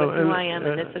alignment with who I am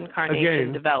in this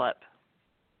incarnation develop.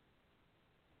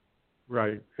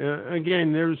 Right.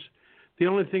 Again, the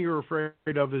only thing you're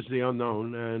afraid of is the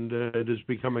unknown, and it is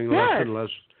becoming less and less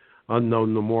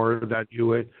unknown the more that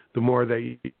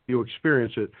you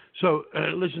experience it. So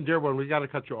listen, dear one, we got to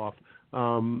cut you off.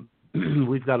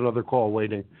 We've got another call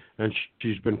waiting, and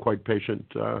she's been quite patient,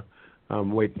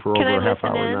 waiting for over a half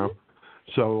hour now.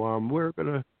 So we're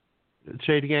gonna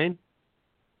say it again.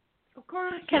 Of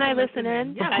course. Can I listen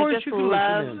in? Yeah, I just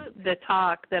love the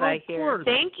talk that I hear.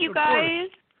 Thank you, guys.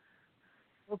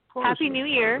 Of course. Happy New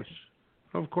Year.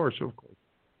 Of course.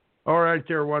 All right,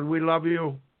 dear one, we love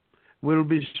you. We'll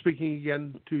be speaking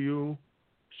again to you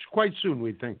quite soon,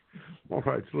 we think. All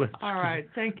right.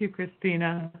 Thank you,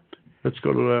 Christina. Let's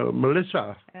go to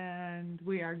Melissa. And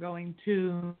we are going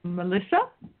to Melissa.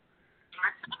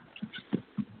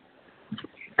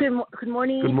 Good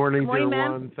morning. Good morning, dear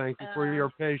ma'am. one. Thank you for your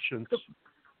patience.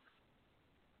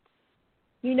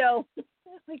 Oh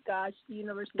my gosh, the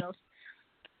universe knows.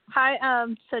 Hi,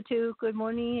 Satu. Good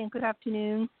morning and good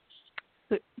afternoon.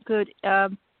 Good.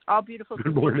 All beautiful.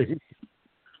 Good morning.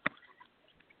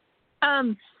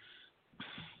 I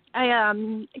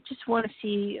just want to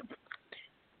see,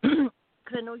 because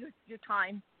I know your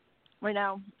time right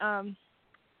now.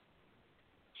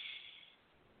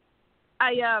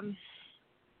 I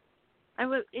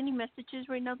have any messages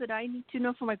right now that I need to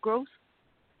know for my growth.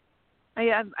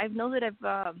 I know that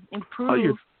I've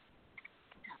improved.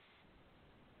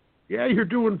 You're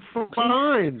doing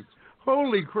fine.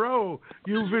 Holy crow,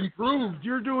 you've improved.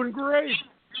 You're doing great.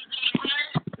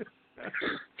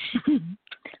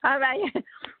 All right.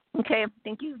 Okay,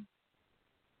 thank you.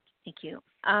 Thank you.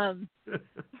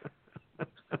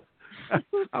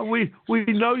 We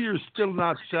know you're still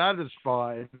not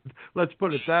satisfied. Let's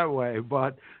put it that way.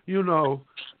 But dear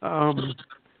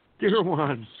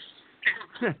one,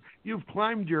 you've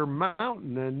climbed your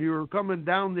mountain and you're coming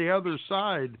down the other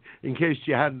side. In case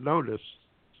you hadn't noticed.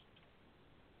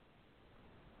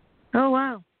 Oh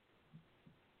wow.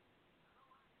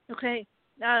 Okay.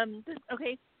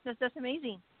 Okay. That's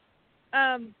amazing.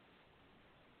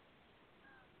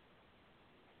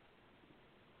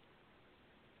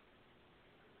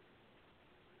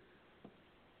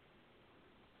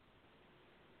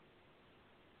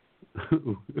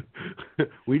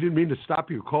 We didn't mean to stop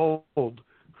you cold.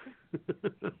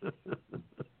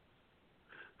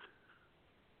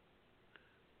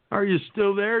 Are you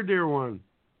still there, dear one?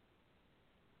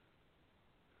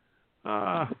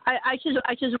 I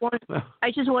just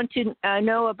want to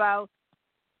know about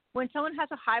when someone has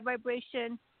a high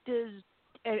vibration, and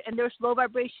there's low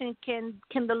vibration. Can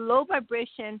the low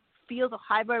vibration feel the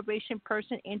high vibration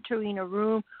person entering a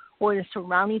room or the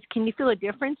surroundings? Can you feel a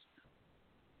difference?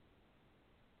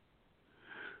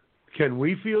 Can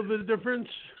we feel the difference?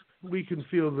 We can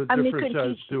feel the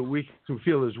difference we can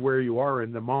feel as where you are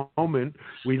in the moment.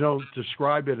 We don't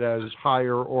describe it as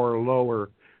higher or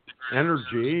lower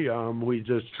energy. We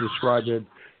just describe it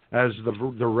as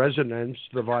the resonance,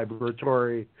 the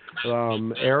vibratory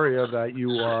area that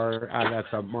you are at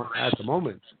the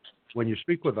moment when you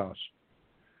speak with us.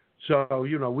 So,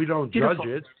 we don't judge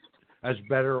it as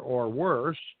better or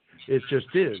worse. It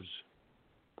just is.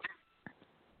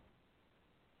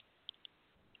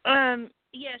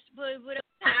 Yes, but I want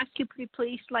to ask you,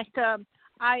 please.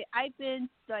 I've been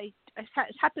it's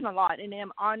happened a lot, and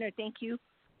I'm honored. Thank you.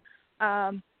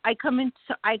 I come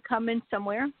in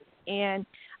somewhere, and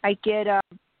I get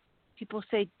people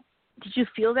say, "Did you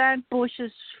feel that?"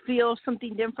 Bushes feel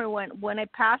something different when I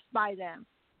pass by them.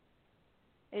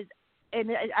 I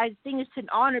think it's an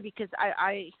honor because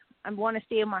I want to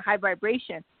stay in my high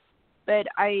vibration, but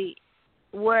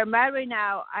where I'm at right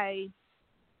now,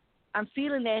 I'm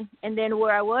feeling it, and then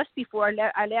where I was before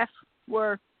I left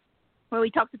when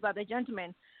we talked about the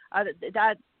gentleman,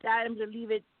 that I'm going to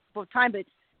leave it for time, but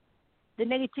the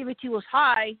negativity was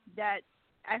high that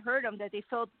I heard them that they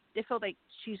felt like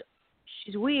she's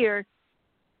weird,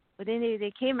 but then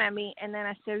they came at me, and then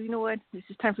I said, you know what, this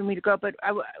is time for me to go, but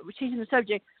we're changing the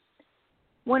subject.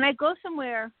 When I go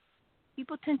somewhere,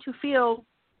 people tend to feel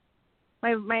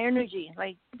my energy,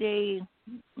 like they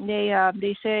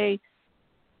say,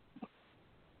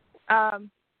 I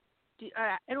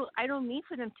don't mean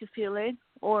for them to feel it,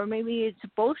 or maybe it's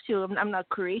supposed to. I'm not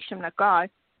creation. I'm not God.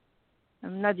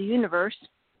 I'm not the universe.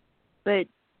 But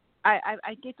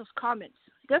I get those comments.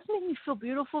 It does make me feel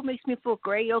beautiful. Makes me feel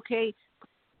great. Okay,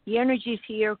 the energy is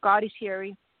here. God is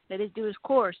hearing. Let it do His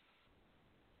course.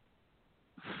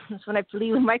 That's when I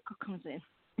believe when Michael comes in.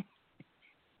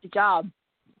 The job.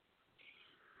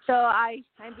 So I'm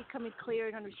becoming clear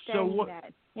and understanding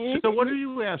that. So what are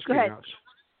you asking us?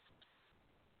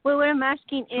 Well, what I'm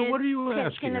asking is, what are you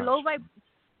asking us?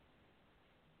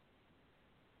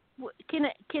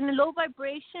 Can a low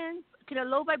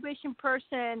vibration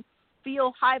person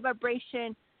feel high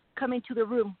vibration coming to the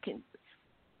room?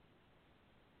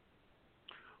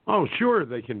 Oh, sure,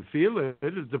 they can feel it.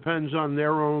 It depends on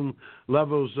their own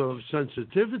levels of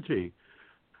sensitivity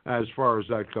as far as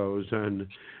that goes, and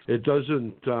it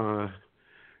doesn't.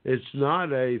 It's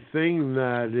not a thing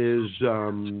that is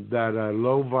that a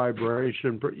low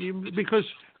vibration, because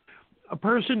a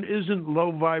person isn't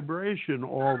low vibration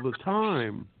all the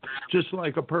time, just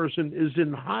like a person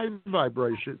isn't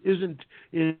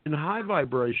in high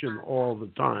vibration all the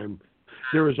time.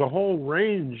 There is a whole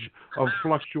range of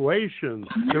fluctuations.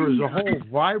 There is a whole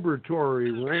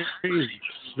vibratory range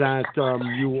that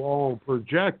you all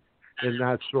project in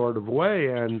that sort of way,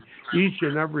 and each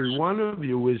and every one of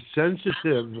you is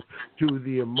sensitive to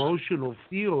the emotional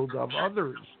field of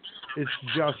others. It's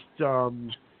just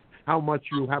how much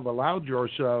you have allowed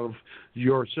yourselves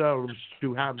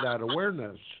to have that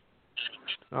awareness.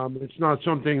 It's not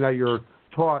something that you're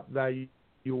taught that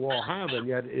you all have, and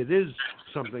yet it is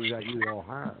something that you all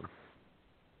have.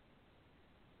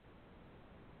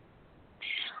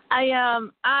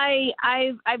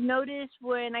 I've noticed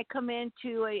when I come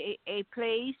into a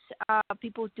place,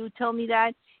 people do tell me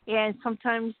that, and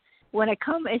sometimes when I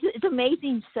come, it's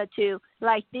amazing too.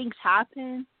 Like things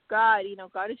happen. God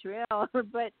is real,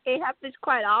 but it happens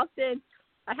quite often.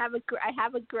 I have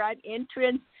a grand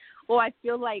entrance, or I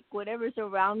feel like whatever's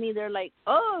around me, they're like,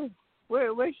 oh,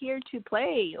 we're here to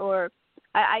play, or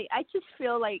I just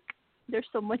feel like there's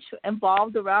so much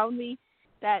involved around me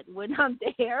that when I'm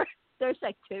there, there's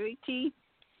activity,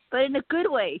 but in a good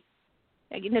way,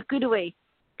 like in a good way,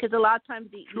 because a lot of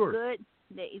times the Sure. good,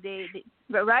 they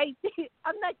right?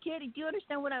 I'm not kidding. Do you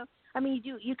understand what I mean?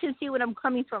 You can see what I'm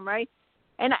coming from, right?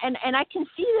 And I can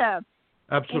see them.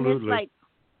 Absolutely. And it's like,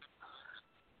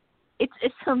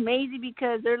 it's amazing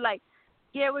because they're like,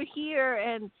 yeah, we're here,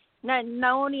 and not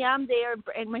only I'm there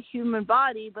in my human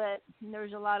body, but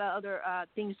there's a lot of other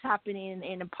things happening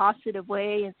in a positive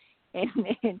way,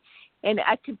 and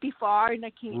I could be far, and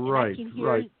I can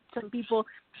hear some people.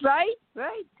 Right.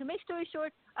 To make story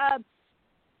short,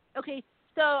 okay.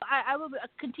 So I will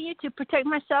continue to protect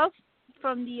myself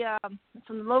from the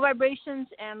low vibrations,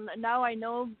 and now I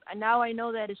know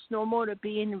that it's normal to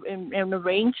be in the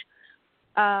range.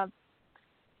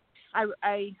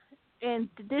 And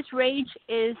this range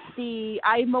is the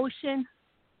eye motion.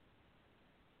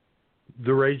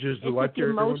 The range is the what? The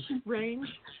emotion range.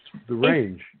 The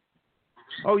range.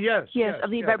 Oh yes. Yes,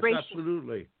 of the vibration.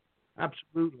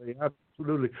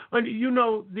 Absolutely. And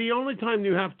the only time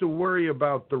you have to worry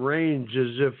about the range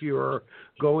is if you're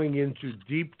going into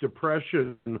deep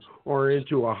depression or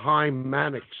into a high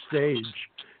manic stage.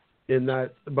 In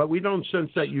that, but we don't sense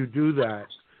that you do that.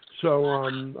 So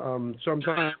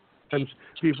sometimes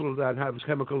people that have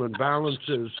chemical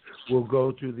imbalances will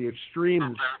go to the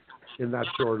extremes in that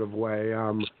sort of way.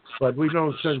 But we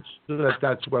don't sense that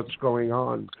that's what's going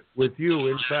on with you.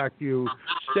 In fact, you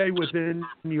stay within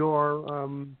your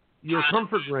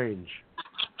comfort range,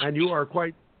 and you're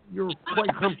quite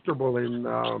comfortable in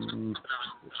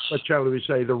what shall we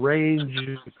say, the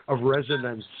range of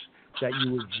resonance that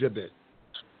you exhibit.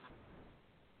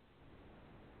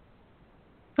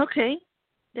 Okay,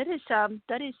 that's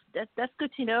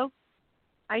good to know.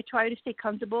 I try to stay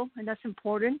comfortable, and that's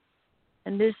important.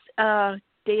 And this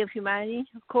day of humanity,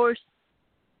 of course,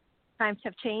 times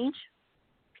have changed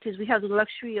because we have the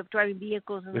luxury of driving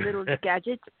vehicles and little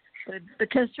gadgets. But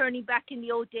concerning back in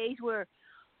the old days where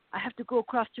I have to go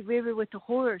across the river with the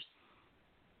horse,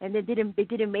 and they didn't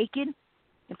make it,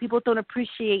 and people don't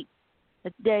appreciate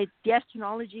that the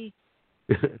astronology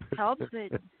helps.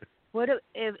 But what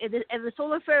if the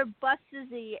solar flare busts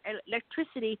the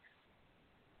electricity?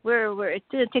 Where it's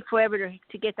going to take forever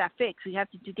to get that fixed. We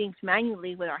have to do things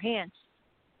manually with our hands.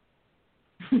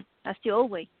 That's the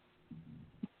old way.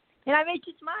 And I made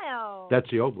you smile. That's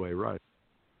the old way, right?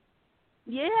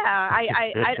 Yeah,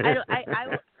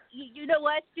 you know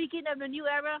what? Speaking of the new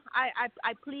era,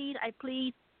 I plead,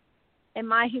 in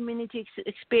my humanity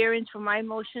experience, for my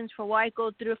emotions, for what I go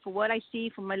through, for what I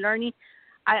see, for my learning.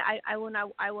 I will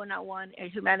not want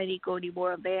humanity go any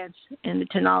more advanced in the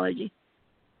technology.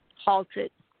 Halt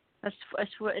it.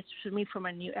 It's for me, for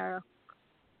my new era.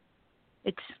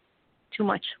 It's too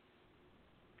much.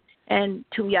 And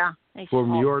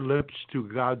from your lips to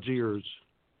God's ears.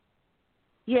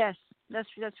 Yes, that's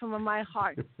from my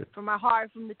heart, from my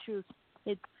heart, from the truth.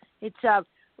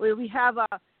 We have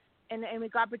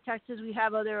and God protects us. We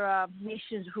have other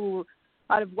nations who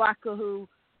out of Wacko who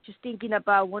just thinking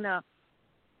about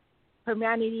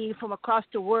humanity from across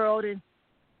the world, and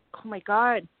oh my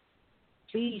God,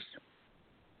 please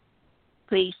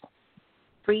freeze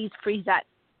that.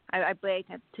 I beg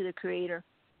to the Creator.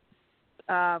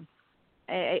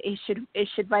 It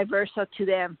should vice versa to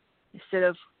them instead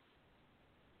of.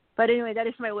 But anyway, that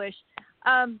is my wish.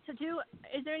 So,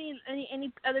 is there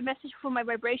any other message for my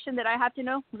vibration that I have to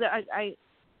know? That I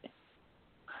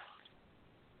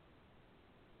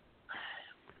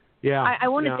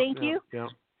want to thank you.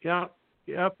 Yeah.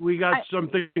 We got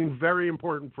something very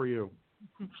important for you.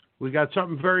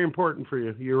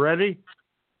 You ready?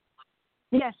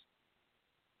 Yes.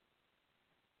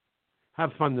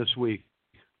 Have fun this week.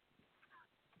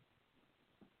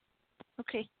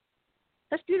 Okay.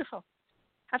 That's beautiful.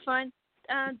 Have fun.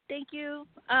 Thank you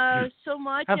so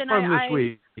much. Have fun this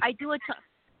week. I do it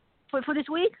for this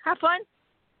week. Have fun.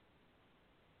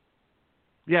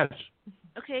 Yes.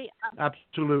 Okay.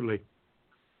 Absolutely.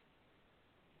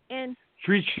 And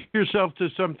treat yourself to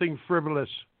something frivolous.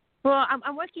 Well,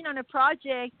 I'm working on a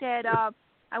project that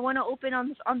I want to open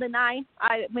on the 9th.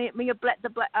 I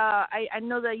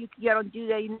know that you don't do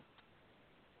that.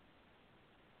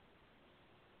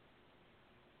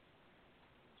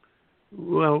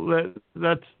 Well,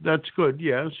 that's good.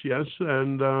 Yes,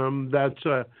 and that's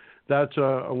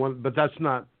a one, but that's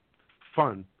not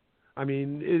fun. I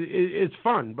mean, it's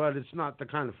fun, but it's not the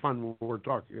kind of fun we're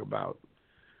talking about.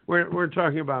 We're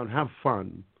talking about have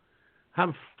fun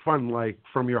like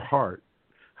from your heart.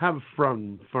 Have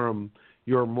fun from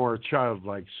your more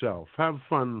childlike self. Have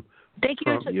fun. Thank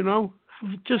you.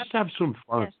 Just have some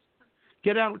fun. Yes.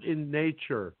 Get out in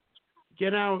nature.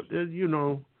 Get out.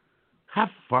 Have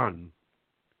fun.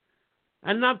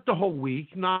 And not the whole week,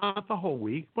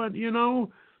 but,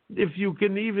 if you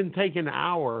can even take an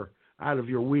hour out of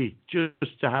your week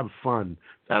just to have fun,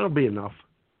 that'll be enough.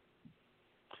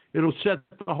 It'll set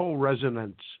the whole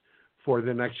resonance for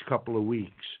the next couple of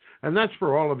weeks. And that's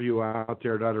for all of you out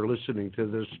there that are listening to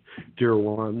this, dear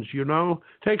ones.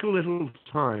 Take a little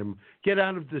time, get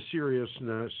out of the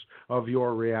seriousness of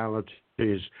your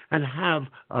realities, and have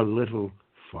a little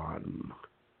fun.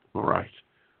 All right.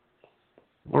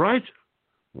 All right?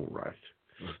 All right.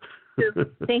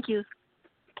 Thank you.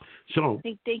 So,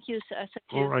 thank you.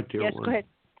 all right, dear yes, one. go ahead.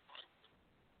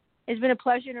 It's been a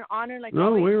pleasure and an honor.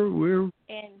 We're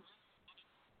and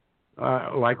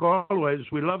like always,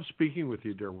 we love speaking with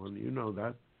you, dear one. You know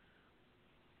that.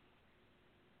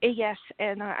 Yes,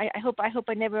 and I hope I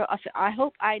never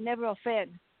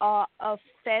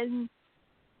offend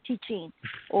teaching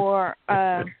or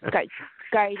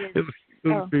guidance. It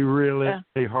would be really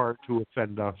hard to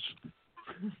offend us.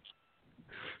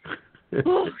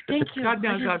 Oh, thank you. God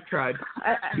knows I've tried.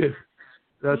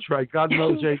 That's right. God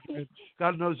knows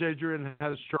Adrian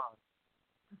has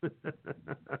tried.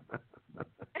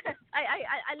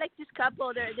 I like this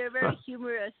couple. They're very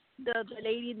humorous. The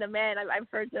lady and the man. I've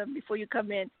heard them before you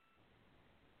come in.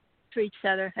 For each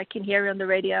other. I can hear it on the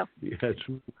radio. Yes.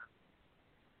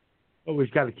 Always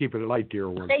got to keep it light, dear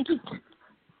one. Thank you.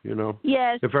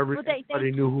 Yes. If everybody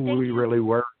knew who we really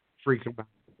were, freak them out.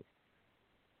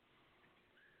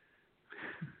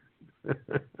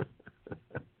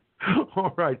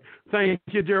 All right. Thank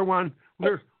you, dear one.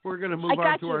 We're going to move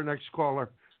on to our next caller.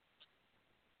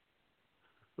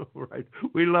 All right.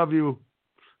 We love you.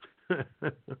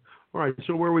 All right.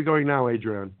 So where are we going now,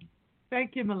 Adrian?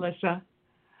 Thank you, Melissa.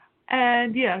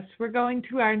 And yes, we're going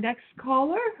to our next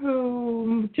caller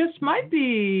who just might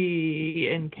be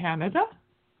in Canada.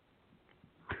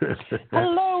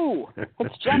 Hello.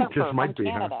 It's Jennifer from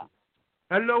Canada.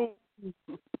 Huh? Hello.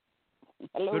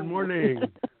 Hello. Good morning.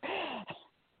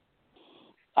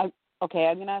 Okay,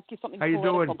 I'm going to ask you something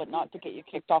political, but not to get you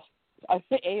kicked off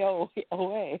AOA.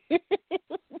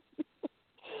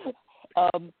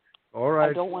 All right.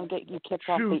 I don't want to get you kicked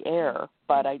off the air,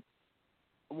 but I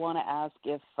want to ask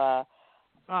if was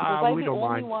I the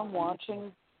only one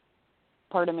watching?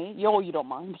 Pardon me? You don't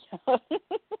mind.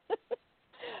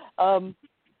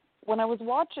 When I was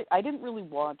watching, I didn't really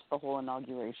watch the whole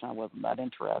inauguration. I wasn't that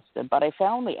interested, but I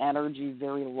found the energy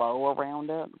very low around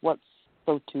it. What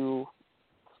do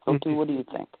you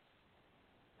think?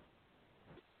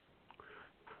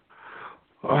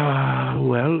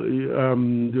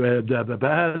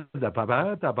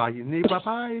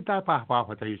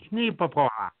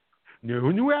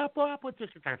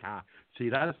 See,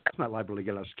 that's not liable to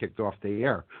get us kicked off the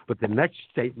air, but the next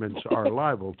statements are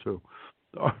liable to.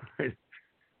 All right.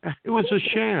 It was a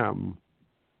sham.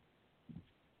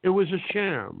 It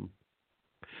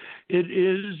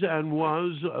is and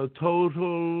was a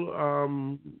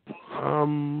total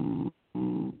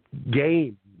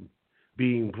game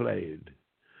being played.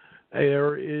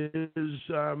 There is,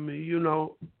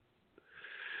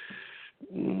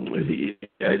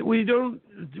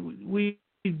 we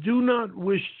do not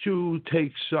wish to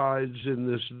take sides in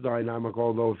this dynamic,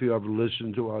 although if you have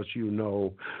listened to us, you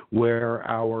know where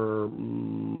our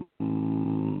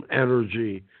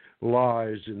energy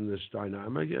lies in this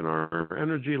dynamic, and our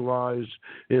energy lies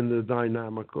in the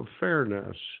dynamic of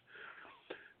fairness.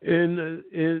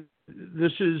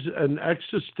 This is an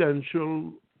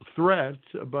existential threat,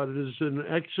 but it is an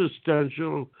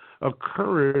existential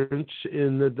occurrence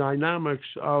in the dynamics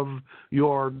of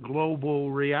your global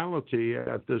reality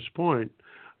at this point.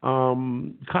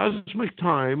 Cosmic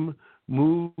time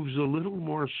moves a little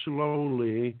more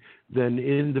slowly than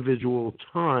individual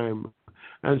time.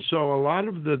 And so a lot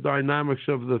of the dynamics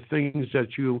of the things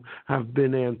that you have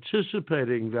been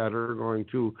anticipating that are going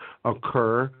to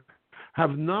occur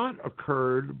have not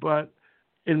occurred, but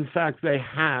in fact they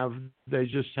have. They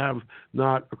just have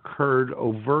not occurred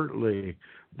overtly.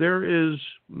 There is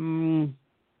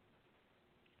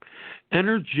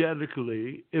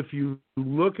energetically, if you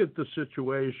look at the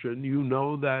situation, you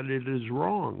know that it is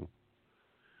wrong.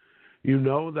 You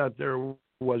know that there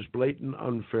was blatant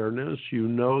unfairness. You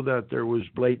know that there was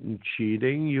blatant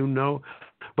cheating. You know,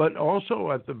 but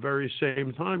also at the very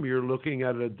same time, you're looking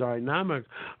at a dynamic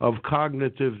of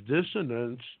cognitive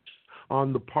dissonance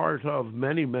on the part of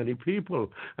many, many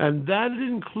people. And that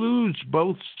includes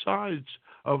both sides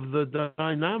of the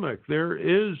dynamic. There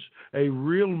is a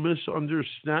real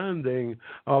misunderstanding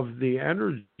of the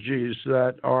energies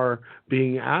that are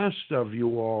being asked of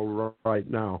you all right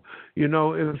now. You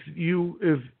know, if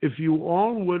you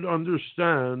all would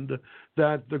understand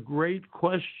that the great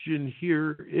question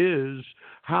here is,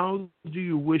 how do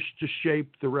you wish to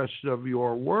shape the rest of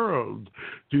your world?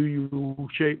 Do you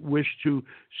wish to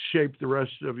shape the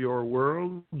rest of your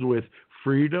world with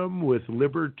freedom, with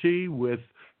liberty, with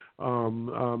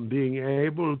being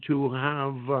able to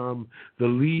have the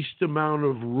least amount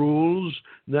of rules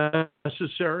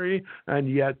necessary, and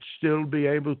yet still be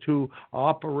able to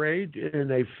operate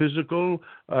in a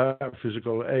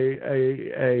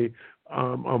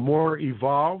a more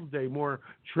evolved, a more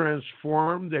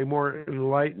transformed, a more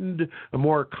enlightened, a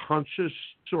more conscious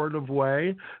sort of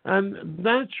way? And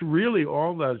that's really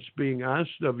all that's being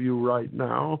asked of you right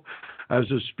now as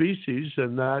a species,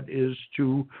 and that is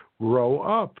to grow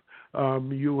up.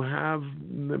 You have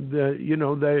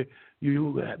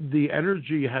the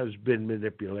energy has been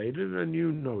manipulated, and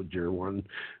dear one,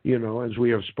 as we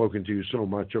have spoken to you so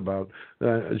much about,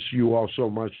 as you also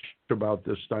much about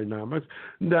this dynamic,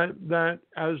 that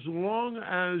as long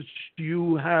as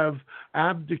you have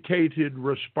abdicated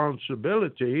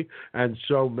responsibility, and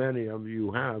so many of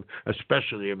you have,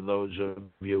 especially of those of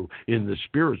you in the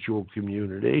spiritual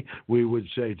community, we would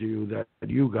say to you that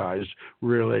you guys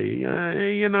really,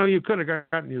 you could have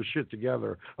gotten your shit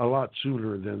together a lot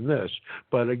sooner than this.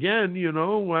 But again,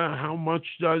 how much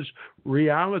does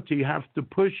reality have to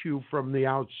push you from the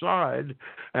outside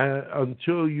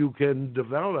until you can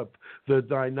develop the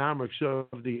dynamics of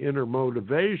the inner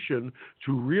motivation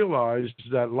to realize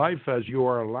that life as you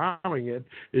are allowing it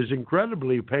is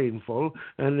incredibly painful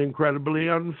and incredibly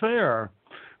unfair?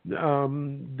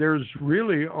 There's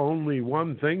really only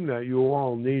one thing that you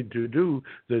all need to do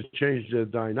to change the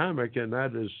dynamic, and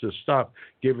that is to stop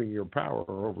giving your power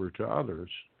over to others.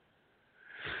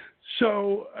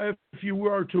 So if you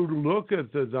were to look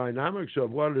at the dynamics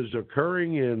of what is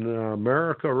occurring in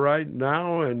America right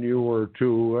now, and you were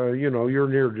to, you're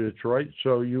near Detroit,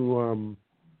 so you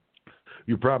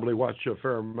probably watch a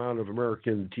fair amount of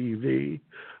American TV.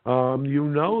 You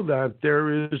know that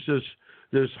there is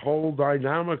this whole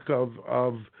dynamic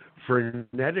of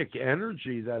frenetic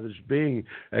energy that is being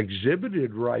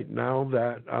exhibited right now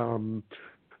that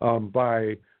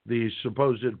by the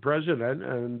supposed president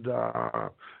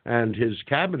and his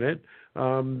cabinet.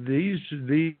 The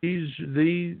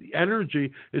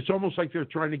energy, it's almost like they're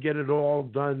trying to get it all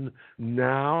done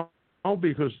now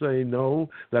because they know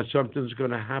that something's going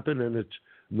to happen and it's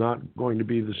not going to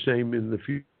be the same in the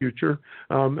future.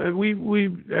 And as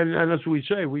we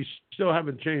say, we still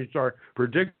haven't changed our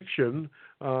prediction.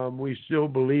 We still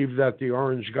believe that the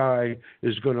orange guy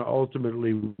is going to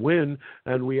ultimately win,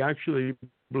 and we actually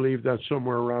believe that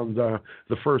somewhere around the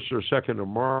 1st or 2nd of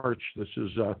March, this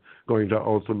is going to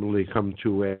ultimately come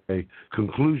to a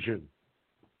conclusion.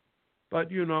 But,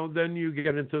 then you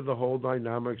get into the whole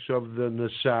dynamics of the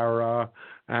NESARA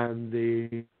and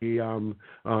the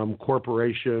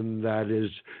corporation that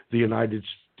is the United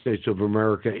States of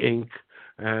America, Inc.,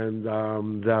 and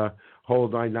the whole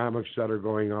dynamics that are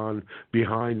going on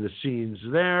behind the scenes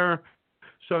there.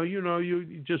 So, you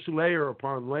just layer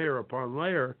upon layer upon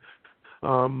layer,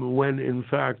 when in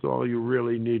fact all you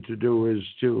really need to do is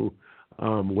to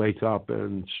wake up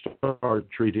and start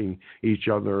treating each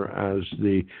other as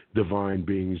the divine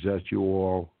beings that you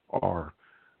all are.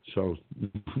 So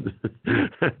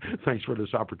thanks for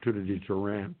this opportunity to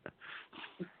rant.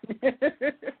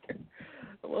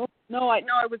 Well, I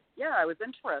was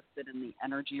interested in the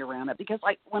energy around it because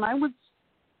I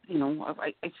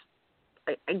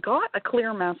got a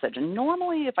clear message, and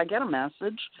normally if I get a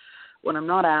message when I'm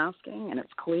not asking and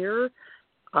it's clear,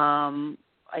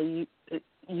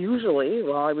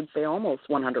 usually, I would say almost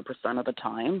 100% of the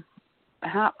time,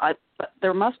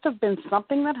 there must have been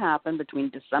something that happened between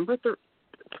December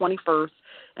 21st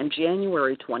and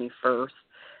January 21st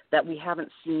that we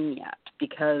haven't seen yet,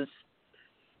 because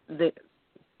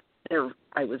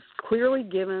I was clearly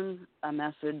given a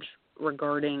message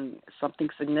regarding something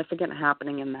significant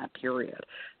happening in that period.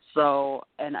 So,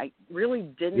 and I really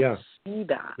didn't see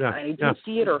that. I didn't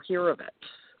see it or hear of it.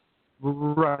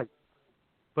 Right.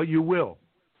 But you will.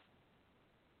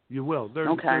 You will.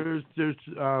 There's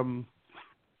the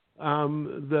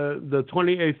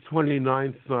 28th,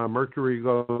 29th, Mercury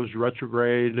goes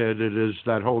retrograde, and it is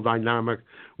that whole dynamic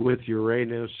with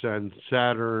Uranus and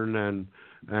Saturn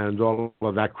and all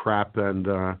of that crap. And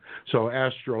so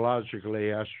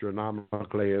astronomically,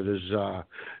 it is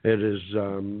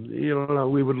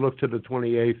we would look to the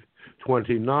 28th,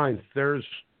 29th. There's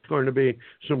going to be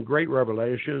some great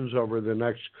revelations over the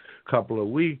next couple of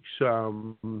weeks. We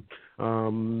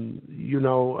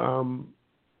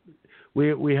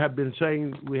have been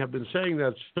saying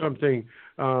that something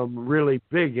really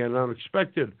big and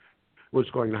unexpected was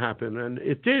going to happen, and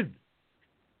it did.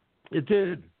 It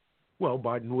did. Well,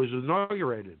 Biden was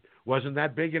inaugurated. Wasn't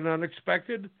that big and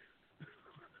unexpected?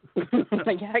 Yeah,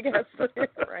 I guess.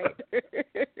 Right.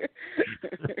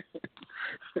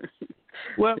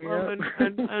 Well,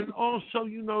 and also,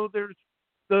 there's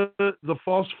the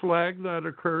false flag that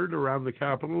occurred around the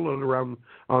Capitol and around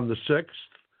on the 6th,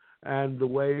 and the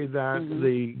way that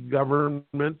the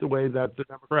government, the way that the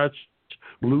Democrats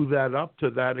blew that up to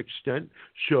that extent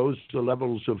shows the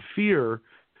levels of fear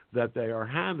that they are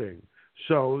having.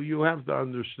 So you have to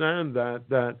understand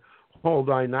that whole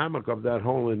dynamic of that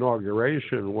whole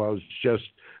inauguration was just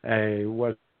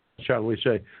what shall we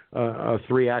say, a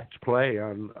 3-act play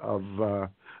of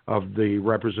the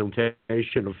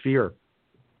representation of fear.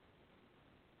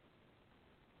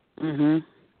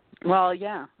 Well,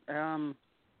 yeah.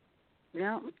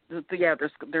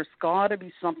 There's got to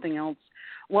be something else.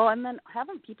 Well, and then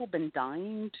haven't people been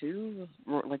dying too,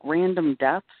 like random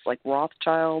deaths, like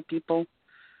Rothschild people?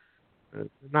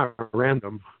 Not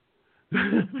random.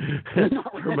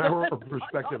 From our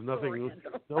perspective, nothing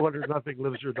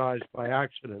lives or dies by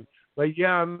accident. But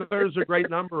yeah, there's a great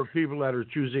number of people that are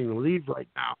choosing to leave right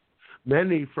now,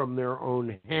 many from their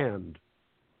own hand.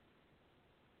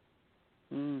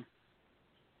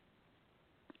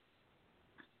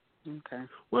 Okay.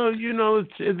 Well,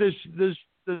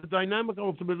 the dynamic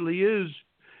ultimately is,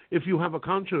 if you have a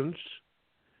conscience,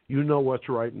 you know what's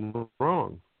right and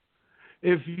wrong.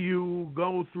 If you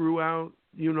go throughout,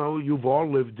 you've all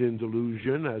lived in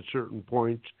delusion at certain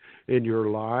points in your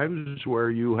lives where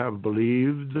you have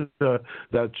believed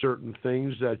that certain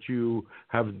things that you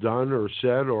have done or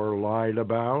said or lied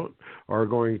about are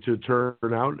going to turn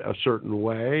out a certain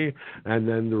way, and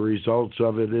then the results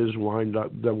of it is wind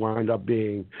up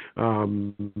being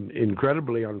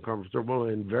incredibly uncomfortable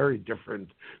and very different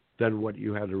than what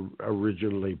you had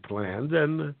originally planned.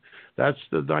 And that's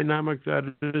the dynamic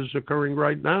that is occurring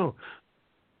right now.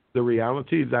 The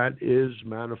reality that is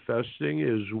manifesting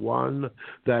is one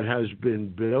that has been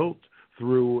built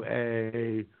through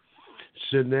a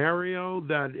scenario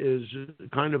that is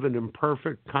kind of an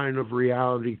imperfect kind of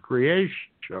reality creation.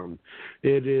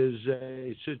 It is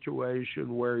a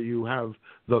situation where you have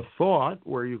the thought,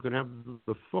 where you can have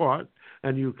the thought,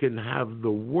 and you can have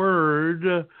the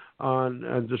word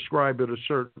and describe it a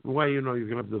certain way. You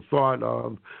can have the thought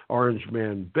of Orange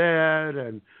Man bad,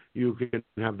 and you can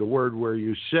have the word where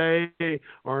you say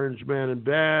Orange Man and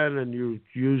bad, and you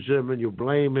use him and you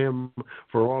blame him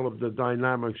for all of the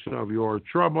dynamics of your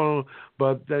trouble,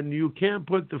 but then you can't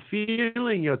put the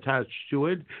feeling attached to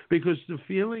it because the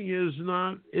feeling is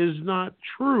not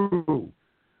true.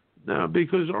 Now,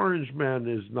 because Orange Man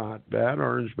is not bad,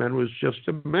 Orange Man was just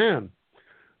a man.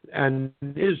 And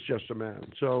is just a man.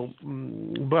 So,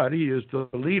 but he is the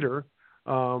leader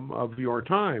of your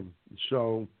time.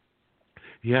 So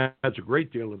he has a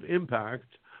great deal of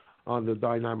impact on the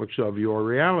dynamics of your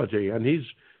reality, and he's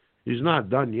not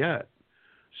done yet.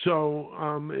 So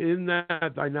in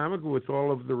that dynamic, with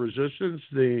all of the resistance,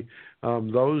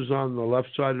 those on the left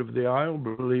side of the aisle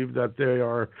believe that they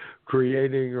are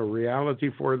creating a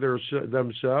reality for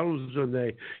themselves, and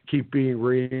they keep being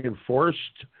reinforced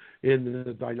in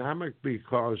the dynamic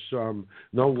because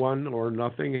no one or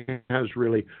nothing has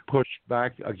really pushed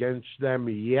back against them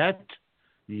yet.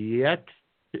 Yet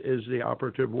is the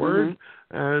operative word.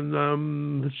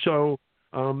 And so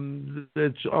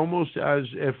it's almost as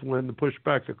if when the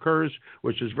pushback occurs,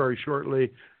 which is very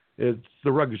shortly, the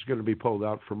rug is going to be pulled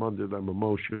out from under them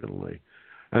emotionally.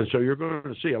 And so you're going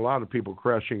to see a lot of people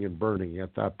crashing and burning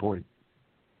at that point.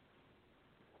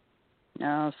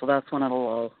 Yeah, so that's when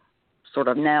it'll sort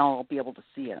of, now I'll be able to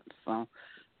see it. So,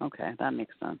 okay, that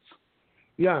makes sense.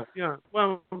 Yeah.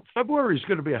 Well, February is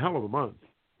going to be a hell of a month.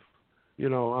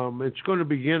 It's going to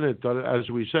begin at, as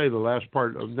we say, the last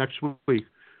part of next week.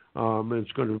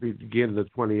 It's going to begin the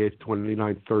 28th,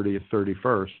 29th, 30th,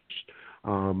 31st.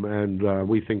 And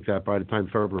we think that by the time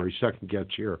February 2nd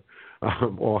gets here,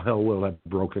 all hell will have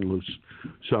broken loose.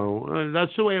 So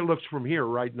that's the way it looks from here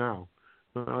right now.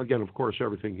 Again, of course,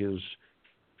 everything is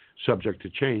subject to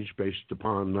change based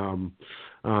upon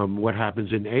what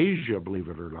happens in Asia, believe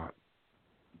it or not.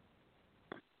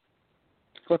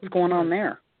 What's going on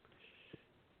there?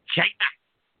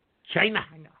 China.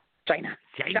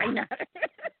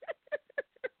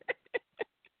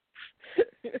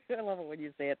 I love it when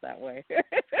you say it that way.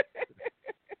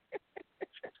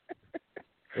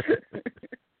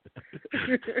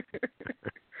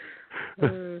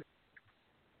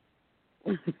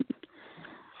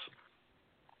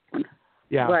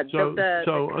 Yeah. What,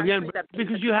 so again,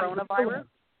 because you have coronavirus.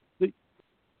 Say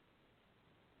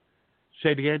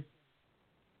it again.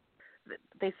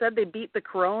 They said they beat the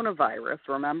coronavirus.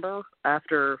 Remember,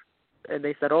 after And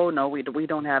they said, oh, no, we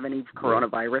don't have any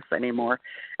coronavirus anymore.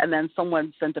 And then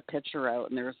someone sent a picture out,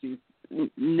 and there's these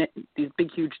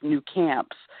big, huge new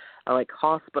camps, like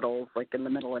hospitals, like in the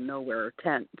middle of nowhere,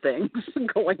 tent things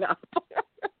going up.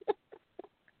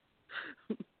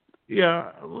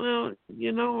 Yeah, well,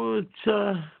 it's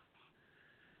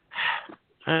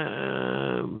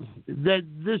that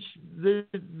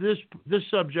this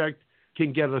subject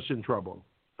can get us in trouble,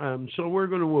 so we're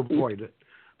going to avoid it.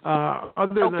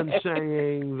 Other than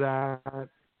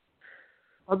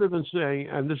saying,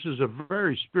 and this is a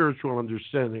very spiritual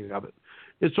understanding of it,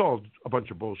 it's all a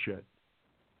bunch of bullshit.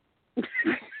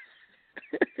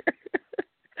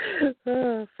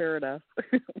 Fair enough.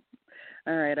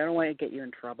 All right, I don't want to get you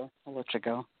in trouble. I'll let you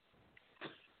go.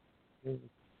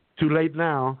 Too late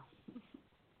now.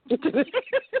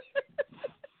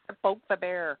 Poke the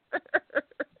bear.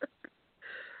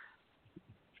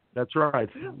 That's right.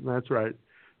 That's right.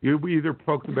 You either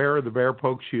poke the bear or the bear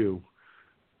pokes you.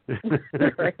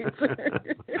 Right.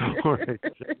 All right.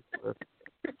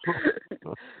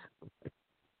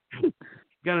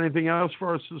 Got anything else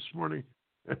for us this morning?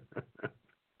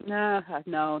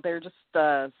 No, they're just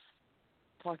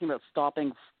talking about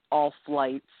stopping all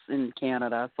flights in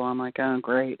Canada. So I'm like, oh,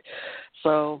 great.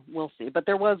 So we'll see. But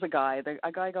there was a guy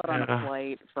got on a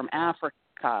flight from Africa,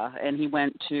 and he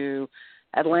went to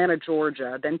Atlanta,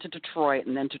 Georgia, then to Detroit,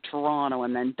 and then to Toronto,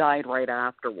 and then died right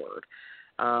afterward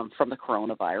from the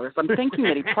coronavirus. I'm thinking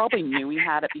that he probably knew he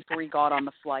had it before he got on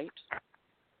the flight.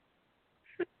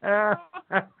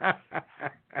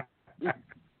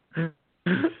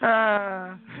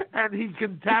 And he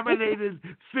contaminated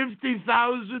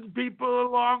 50,000 people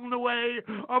along the way,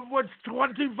 of which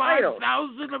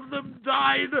 25,000 of them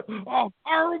died a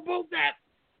horrible death.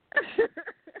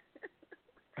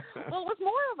 Well, it was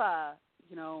more of a,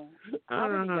 how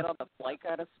did he get on the flight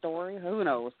kind of story? Who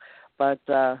knows? But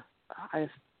I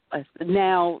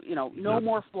now, no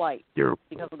more flights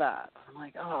because of that. I'm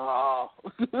like, oh,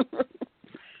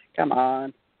 come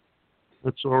on.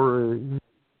 That's all right.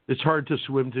 It's hard to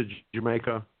swim to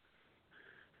Jamaica.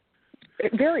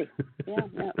 Very. Yeah.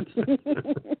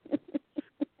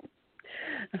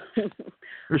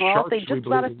 Well, if they just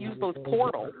let us use those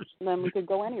portals, then we could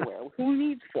go anywhere. Who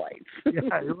needs flights?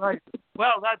 Yeah, you're right.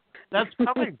 Well, that's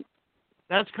coming.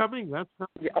 That's coming.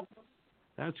 Yeah.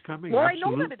 That's coming. Well,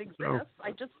 absolutely. I know that it exists. So.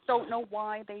 I just don't know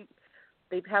why they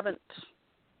haven't.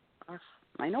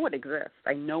 I know it exists.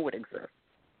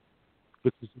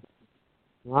 But it's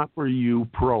not for you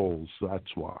proles.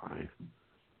 That's why.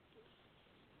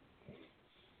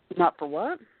 Not for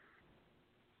what?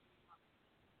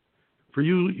 For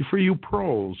you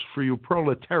proles, for you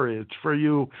proletariats, for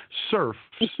you serfs,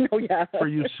 oh, yeah. for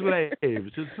you slaves.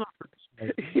 It's not for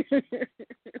slaves.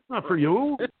 It's not for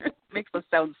you. Makes us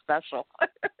sound special.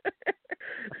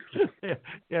 yeah,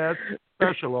 it's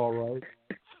special, all right.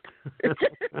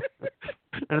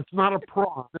 And it's not a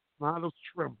prawn. It's not a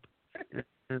shrimp.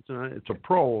 It's a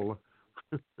prole.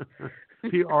 Prole.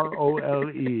 If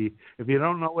you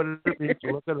don't know what it means,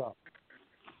 look it up.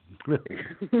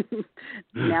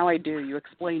 Now I do. You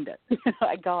explained it.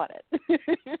 I got it.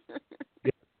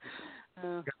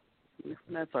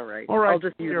 That's all right. All right. I'll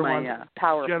just use my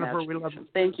power Jennifer, of we love you.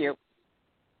 Thank you.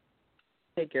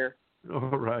 Take care.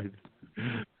 All right.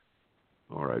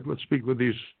 We'll speak with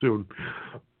you soon.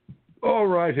 All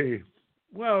righty.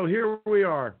 Well, here we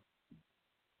are.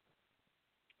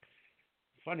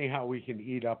 Funny how we can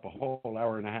eat up a whole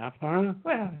hour and a half, huh?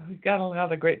 Well, we've got a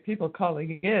lot of great people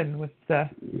calling in with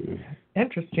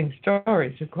interesting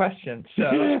stories and questions.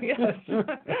 So, yes.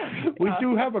 We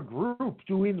do have a group,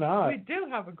 do we not? We do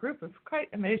have a group of quite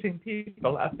amazing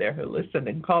people out there who listen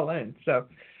and call in. So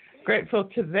grateful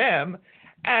to them.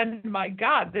 And my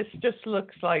God, this just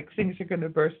looks like things are going to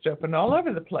burst open all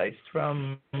over the place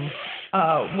from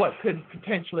what could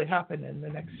potentially happen in the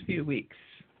next few weeks.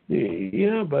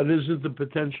 Yeah, but isn't the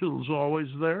potential always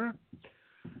there?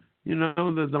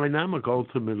 The dynamic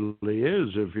ultimately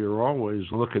is if you're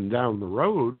always looking down the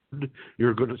road,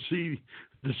 you're going to see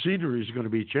the scenery is going to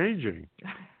be changing.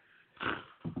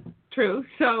 True.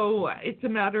 So it's a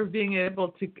matter of being able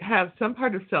to have some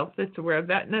part of self that's aware of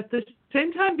that, and at the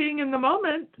same time being in the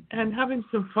moment and having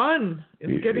some fun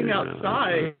and getting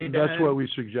outside. That's what we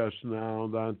suggest now,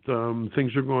 that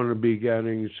things are going to be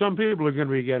some people are going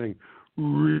to be getting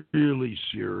really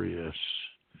serious,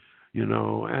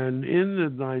 and in the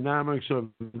dynamics of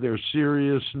their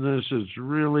seriousness, it's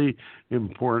really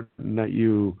important that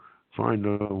you find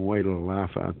a way to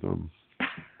laugh at them.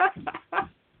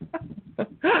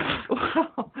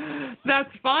 Well, that's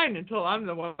fine until I'm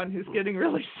the one who's getting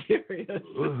really serious.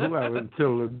 Well,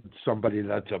 until somebody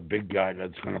that's a big guy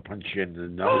that's going to punch you in the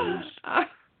nose.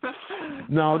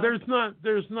 No, there's not.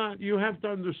 You have to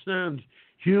understand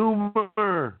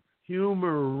humor.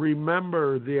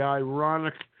 Remember the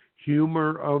ironic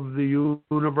humor of the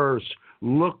universe.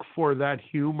 Look for that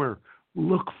humor.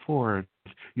 Look for it.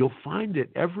 You'll find it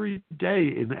every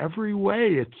day in every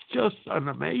way. It's just an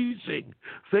amazing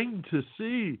thing to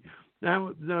see.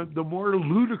 Now, the more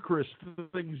ludicrous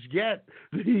things get,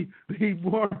 the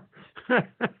more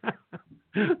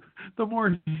the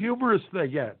more humorous they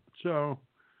get. So.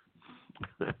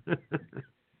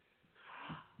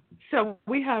 So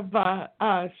we have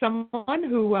someone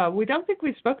who we don't think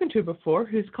we've spoken to before,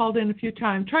 who's called in a few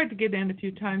times, tried to get in a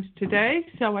few times today.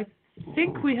 So I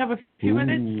think we have a few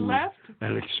minutes left.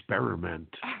 An experiment.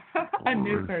 A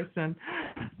new person.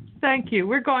 Thank you.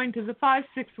 We're going to the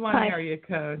 561 area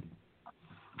code.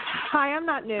 Hi, I'm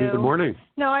not new. Good morning.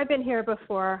 No, I've been here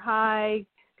before. Hi,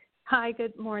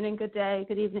 good morning, good day,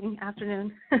 good evening,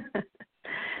 afternoon.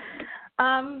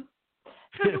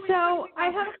 So I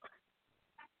have.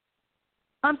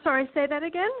 I'm sorry, say that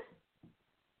again?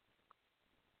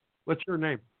 What's your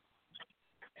name?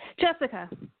 Jessica.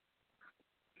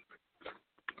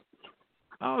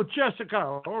 Oh,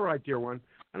 Jessica. All right, dear one.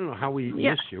 I don't know how we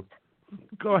missed you.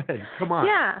 Go ahead. Come on.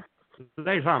 Yeah.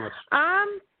 Lay Thomas.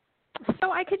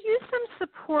 So I could use some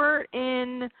support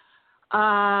in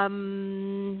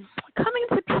coming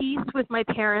to peace with my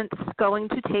parents going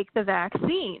to take the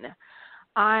vaccine.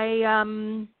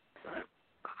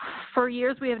 For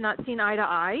years we have not seen eye to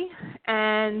eye,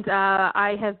 and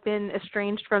I have been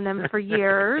estranged from them for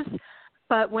years.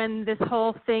 But when this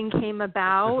whole thing came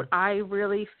about, I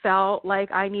really felt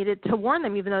like I needed to warn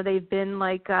them, even though they've been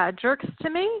like jerks to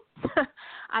me.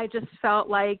 I just felt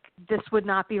like this would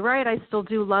not be right. I still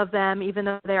do love them, even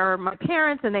though they are my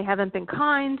parents and they haven't been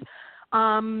kind.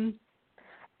 And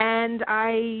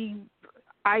I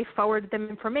forwarded them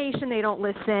information. They don't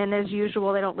listen as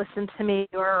usual. They don't listen to me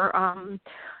or,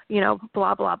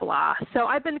 blah, blah, blah. So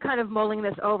I've been kind of mulling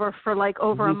this over for like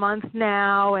over a month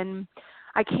now, and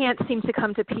I can't seem to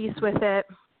come to peace with it.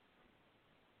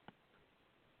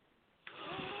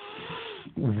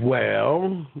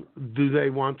 Well, do they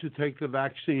want to take the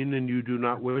vaccine and you do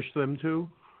not wish them to?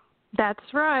 That's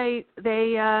right.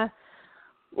 They, I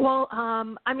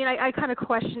kind of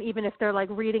question even if they're like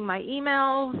reading my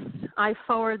emails. I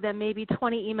forward them maybe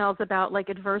 20 emails about like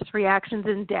adverse reactions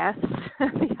and deaths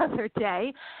the other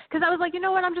day because I was like, you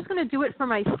know what, I'm just going to do it for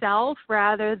myself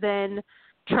rather than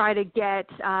try to get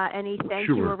any thank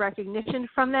you or recognition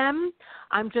from them.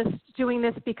 I'm just doing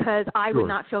this because I would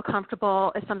not feel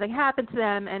comfortable if something happened to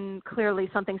them, and clearly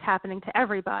something's happening to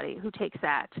everybody who takes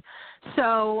that.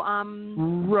 So,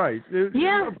 right.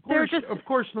 Yeah, they're just of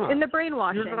course not. In the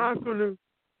brainwashing. You're not going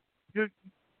to.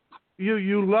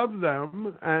 You love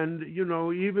them, and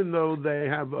even though they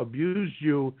have abused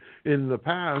you in the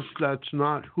past, that's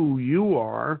not who you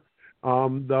are.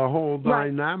 The whole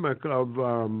dynamic of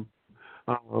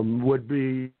would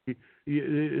be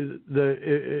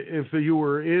if you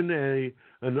were in an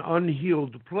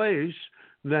unhealed place,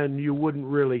 then you wouldn't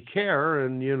really care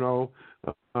and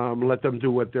let them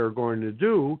do what they're going to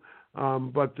do.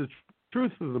 But the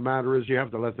truth of the matter is, you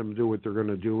have to let them do what they're going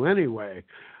to do anyway.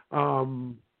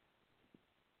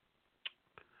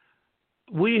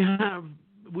 We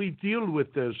deal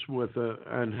with this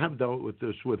and have dealt with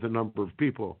this with a number of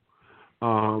people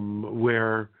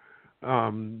where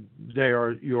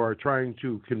you are trying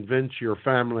to convince your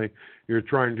family, you're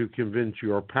trying to convince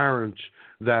your parents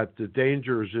that the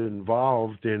dangers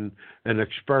involved in an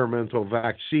experimental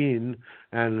vaccine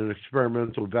and an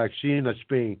experimental vaccine that's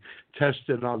being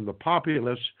tested on the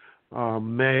populace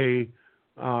may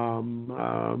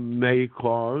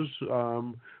cause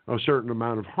a certain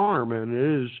amount of harm,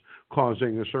 and is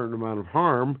causing a certain amount of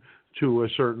harm to a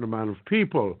certain amount of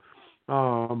people.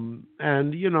 And,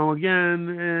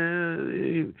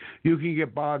 again, you can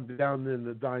get bogged down in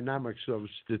the dynamics of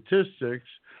statistics,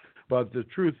 but the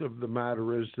truth of the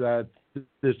matter is that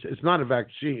it's not a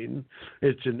vaccine.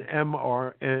 It's an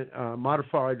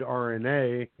modified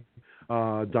RNA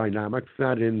dynamic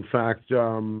that, in fact,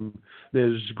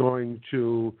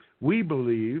 we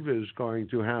believe is going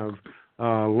to have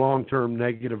long-term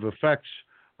negative effects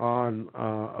on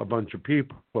a bunch of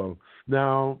people.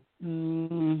 Now,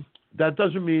 that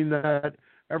doesn't mean that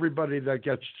everybody that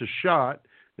gets the shot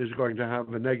is going to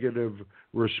have a negative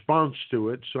response to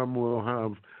it. Some will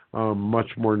have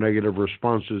much more negative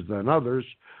responses than others.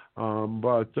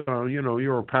 But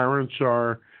your parents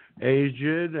are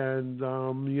aged, and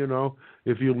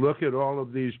if you look at all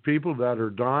of these people that are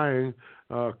dying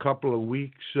a couple of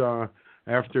weeks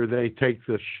after they take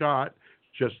the shot,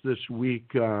 just this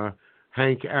week,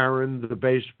 Hank Aaron, the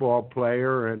baseball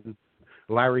player, and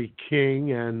Larry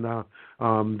King, and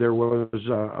there was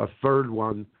a third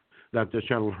one that the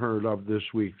channel heard of this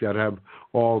week that have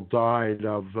all died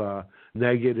of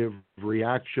negative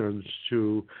reactions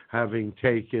to having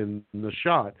taken the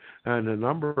shot. And a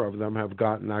number of them have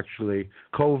gotten actually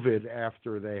COVID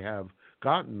after they have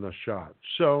gotten the shot.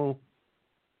 So,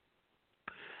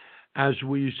 as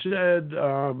we said,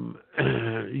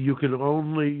 you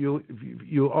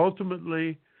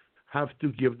ultimately have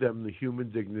to give them the human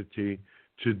dignity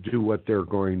to do what they're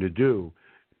going to do.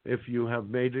 If you have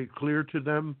made it clear to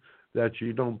them that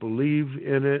you don't believe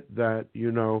in it, that they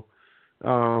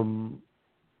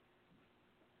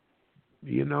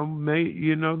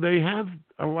have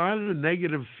a lot of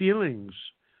negative feelings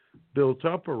built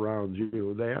up around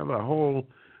you. They have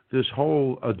this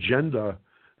whole agenda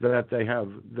that they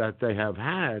have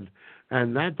had,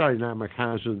 and that dynamic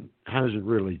hasn't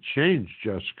really changed,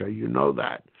 Jessica. You know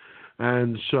that.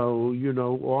 And so,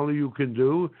 all you can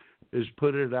do is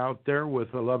put it out there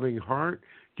with a loving heart,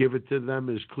 give it to them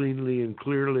as cleanly and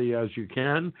clearly as you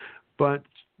can, but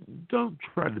don't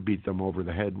try to beat them over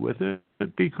the head with it,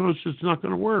 because it's not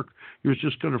going to work. You're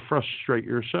just going to frustrate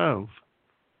yourself.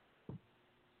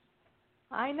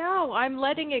 I know. I'm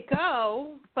letting it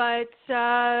go, but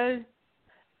I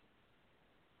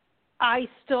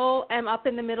still am up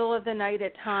in the middle of the night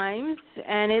at times,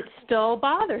 and it still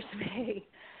bothers me.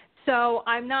 So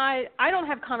I don't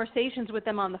have conversations with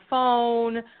them on the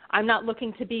phone. I'm not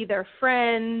looking to be their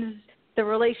friends. The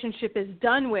relationship is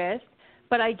done with.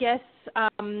 But I guess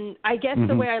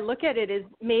the way I look at it is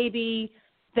maybe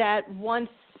that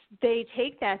once they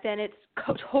take that, then it's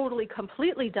totally,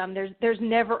 completely done. There's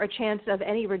never a chance of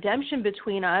any redemption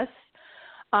between us.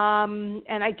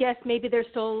 And I guess maybe there's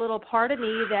still a little part of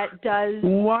me that does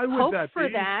hope for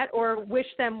that or wish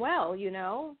them well,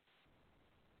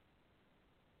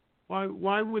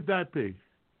 Why would that be?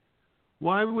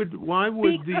 Why would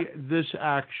this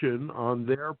action on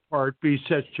their part be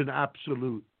such an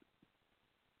absolute?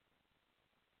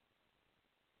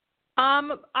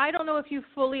 I don't know if you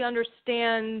fully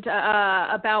understand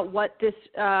about what this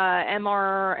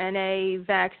mRNA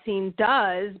vaccine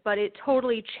does, but it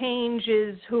totally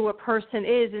changes who a person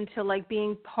is into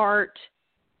being part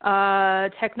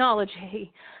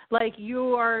technology.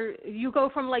 You go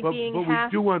from being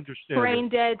half brain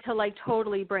dead to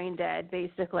totally brain dead,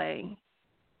 basically.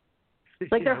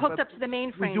 They're hooked up to the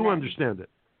mainframe. We do understand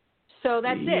it. So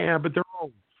that's it. Yeah, but they're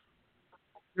old.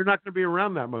 They're not going to be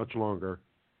around that much longer.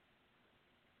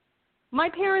 My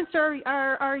parents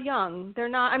are young. They're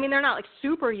not. I mean, they're not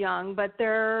super young, but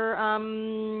they're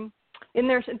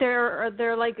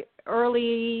they're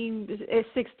early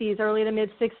 60s, early to mid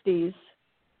 60s.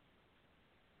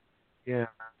 Yeah,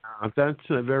 that's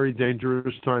a very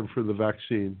dangerous time for the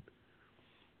vaccine.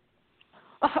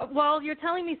 Well, you're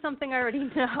telling me something I already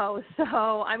know.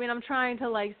 So, I mean, I'm trying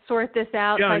to sort this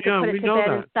out so I can put it to bed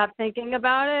and stop thinking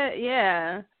about it.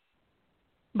 Yeah.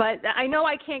 But I know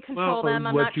I can't control them.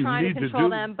 I'm not trying to control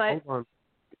them, but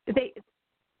they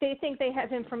think they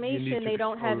have information. They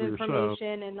don't have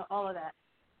information and all of that.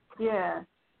 Yeah.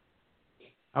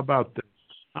 How about this?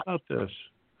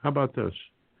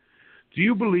 Do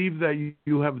you believe that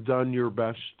you have done your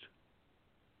best?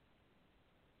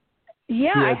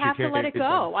 Yeah, I have to let it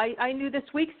go. I knew this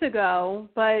weeks ago,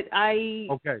 but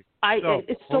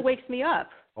it still wakes me up.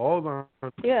 Hold on.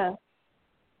 Yeah.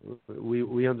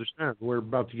 We understand. We're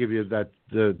about to give you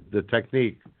the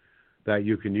technique that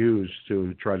you can use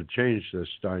to try to change this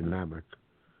dynamic.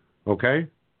 Okay?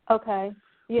 Okay.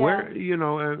 Yeah. Where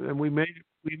and we may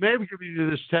have given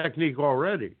you this technique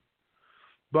already,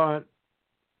 but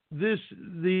the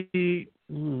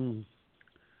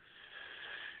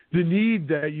need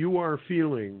that you are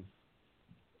feeling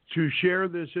to share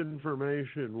this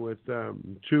information with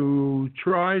them, to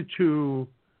try to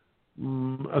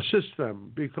assist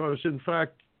them, because in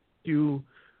fact you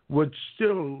would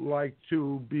still like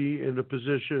to be in a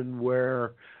position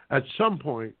where at some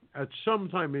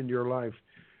time in your life,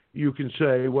 you can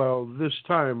say, well, this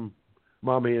time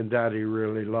Mommy and Daddy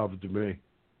really loved me.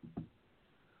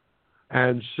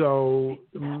 And so,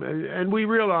 and we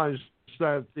realize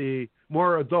that the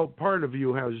more adult part of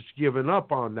you has given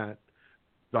up on that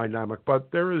dynamic, but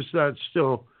there is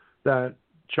still that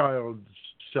child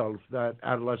self, that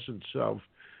adolescent self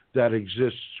that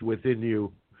exists within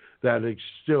you, that is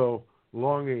still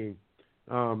longing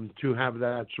to have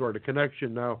that sort of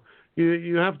connection. Now,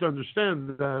 you have to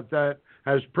understand that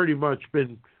has pretty much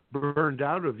been burned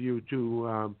out of you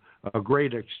to a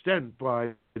great extent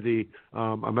by the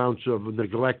amounts of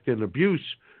neglect and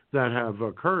abuse that have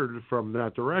occurred from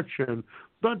that direction.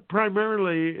 But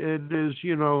primarily it is,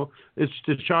 it's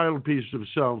the child piece of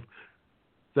self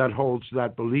that holds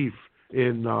that belief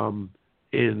in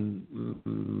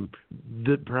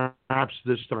perhaps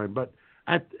this time. But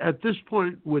at this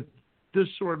point, with this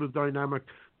sort of dynamic,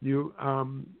 you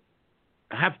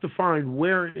have to find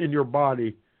where in your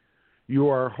body you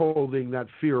are holding that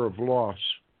fear of loss.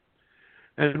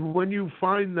 And when you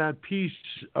find that piece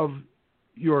of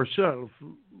yourself,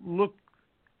 look,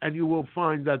 and you will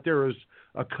find that there is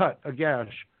a cut, a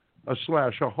gash, a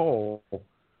slash, a hole.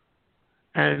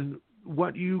 And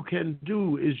what you can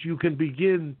do is you can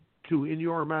begin to, in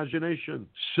your imagination,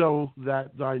 sew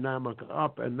that dynamic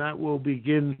up, and that will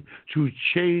begin to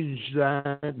change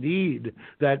that need,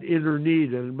 that inner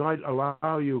need, and it might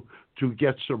allow you to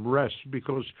get some rest,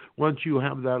 because once you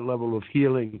have that level of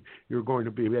healing, you're going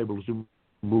to be able to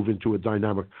move into a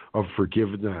dynamic of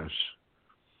forgiveness,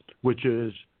 which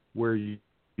is where you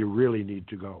really need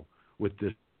to go with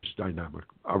this dynamic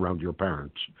around your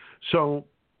parents. So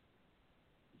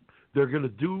they're going to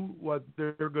do what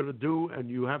they're going to do, and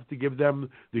you have to give them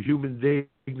the human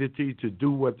dignity to do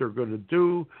what they're going to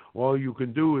do. All you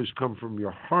can do is come from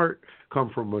your heart, come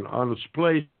from an honest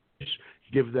place,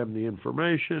 give them the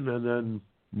information, and then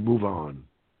move on.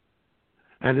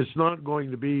 And it's not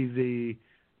going to be the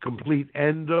complete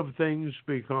end of things,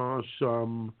 because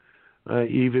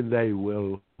even they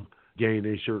will gain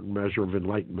a certain measure of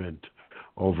enlightenment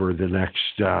over the next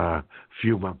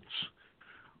few months.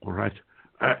 All right?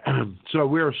 So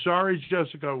we're sorry,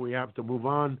 Jessica. We have to move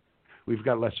on. We've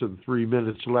got less than 3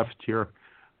 minutes left here.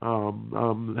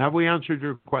 Have we answered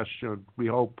your question? We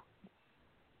hope.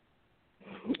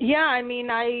 Yeah, I mean,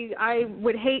 I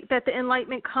would hate that the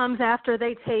enlightenment comes after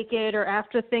they take it or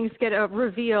after things get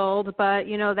revealed, but,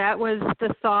 that was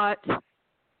the thought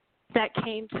that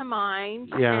came to mind.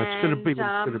 Yeah, it's going to be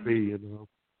what it's going to be,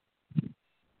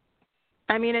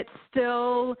 I mean, it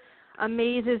still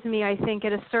amazes me, I think,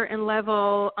 at a certain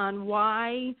level on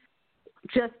why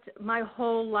just my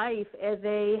whole life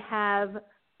they have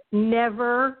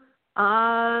never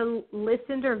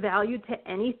listened or valued to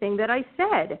anything that I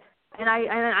said. And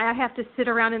I have to sit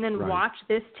around and then watch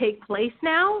this take place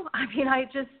now? I mean,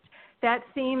 that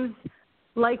seems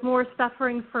like more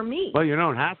suffering for me. Well, you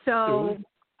don't have to.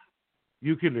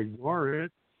 You can ignore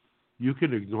it.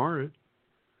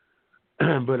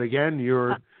 But again,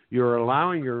 you're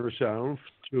allowing yourself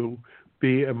to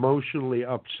be emotionally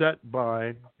upset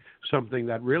by something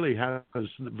that really has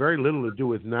very little to do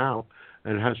with now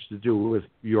and has to do with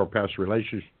your past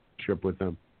relationship with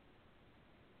them.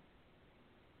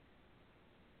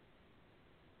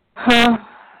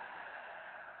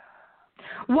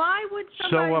 Why would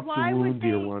somebody? Sew up why the wound, would they?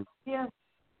 Dear one. Yeah.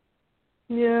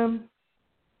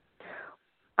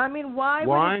 I mean, why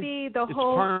would it be the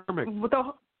whole? Karmic.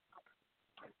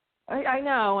 I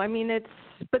know. I mean,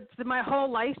 but my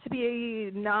whole life to be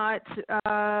not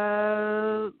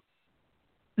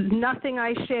nothing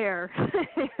I share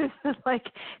is like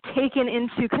taken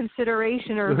into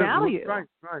consideration or value. Right.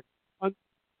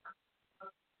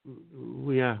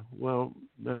 Yeah. Well,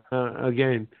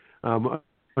 again,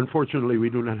 unfortunately, we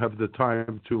do not have the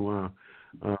time to.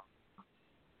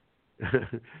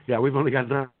 Yeah, we've only got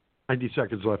 90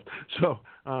 seconds left. So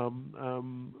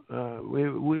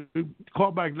we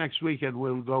call back next week and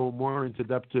we'll go more into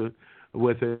depth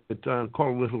with it.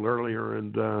 Call a little earlier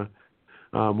and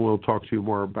we'll talk to you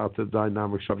more about the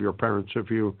dynamics of your parents if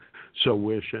you so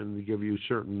wish, and give you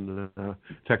certain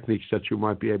techniques that you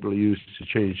might be able to use to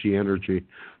change the energy.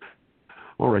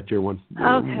 All right, dear one.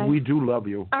 Okay. We do love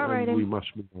you. All right. We must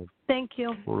move on. Thank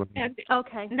you. All right. And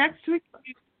okay. Next week,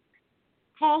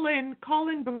 call in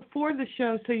before the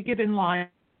show so you get in line,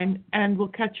 and we'll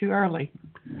catch you early.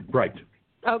 Right.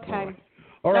 Okay.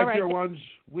 All right, dear ones.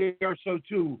 We are so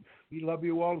too. We love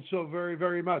you all so very,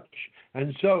 very much.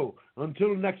 And so,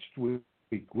 until next week,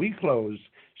 we close.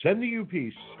 Sending you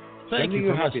peace. Thank you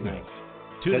for listening.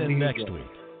 Tune in next joy.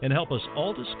 week and help us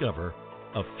all discover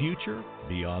a future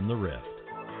beyond the rift.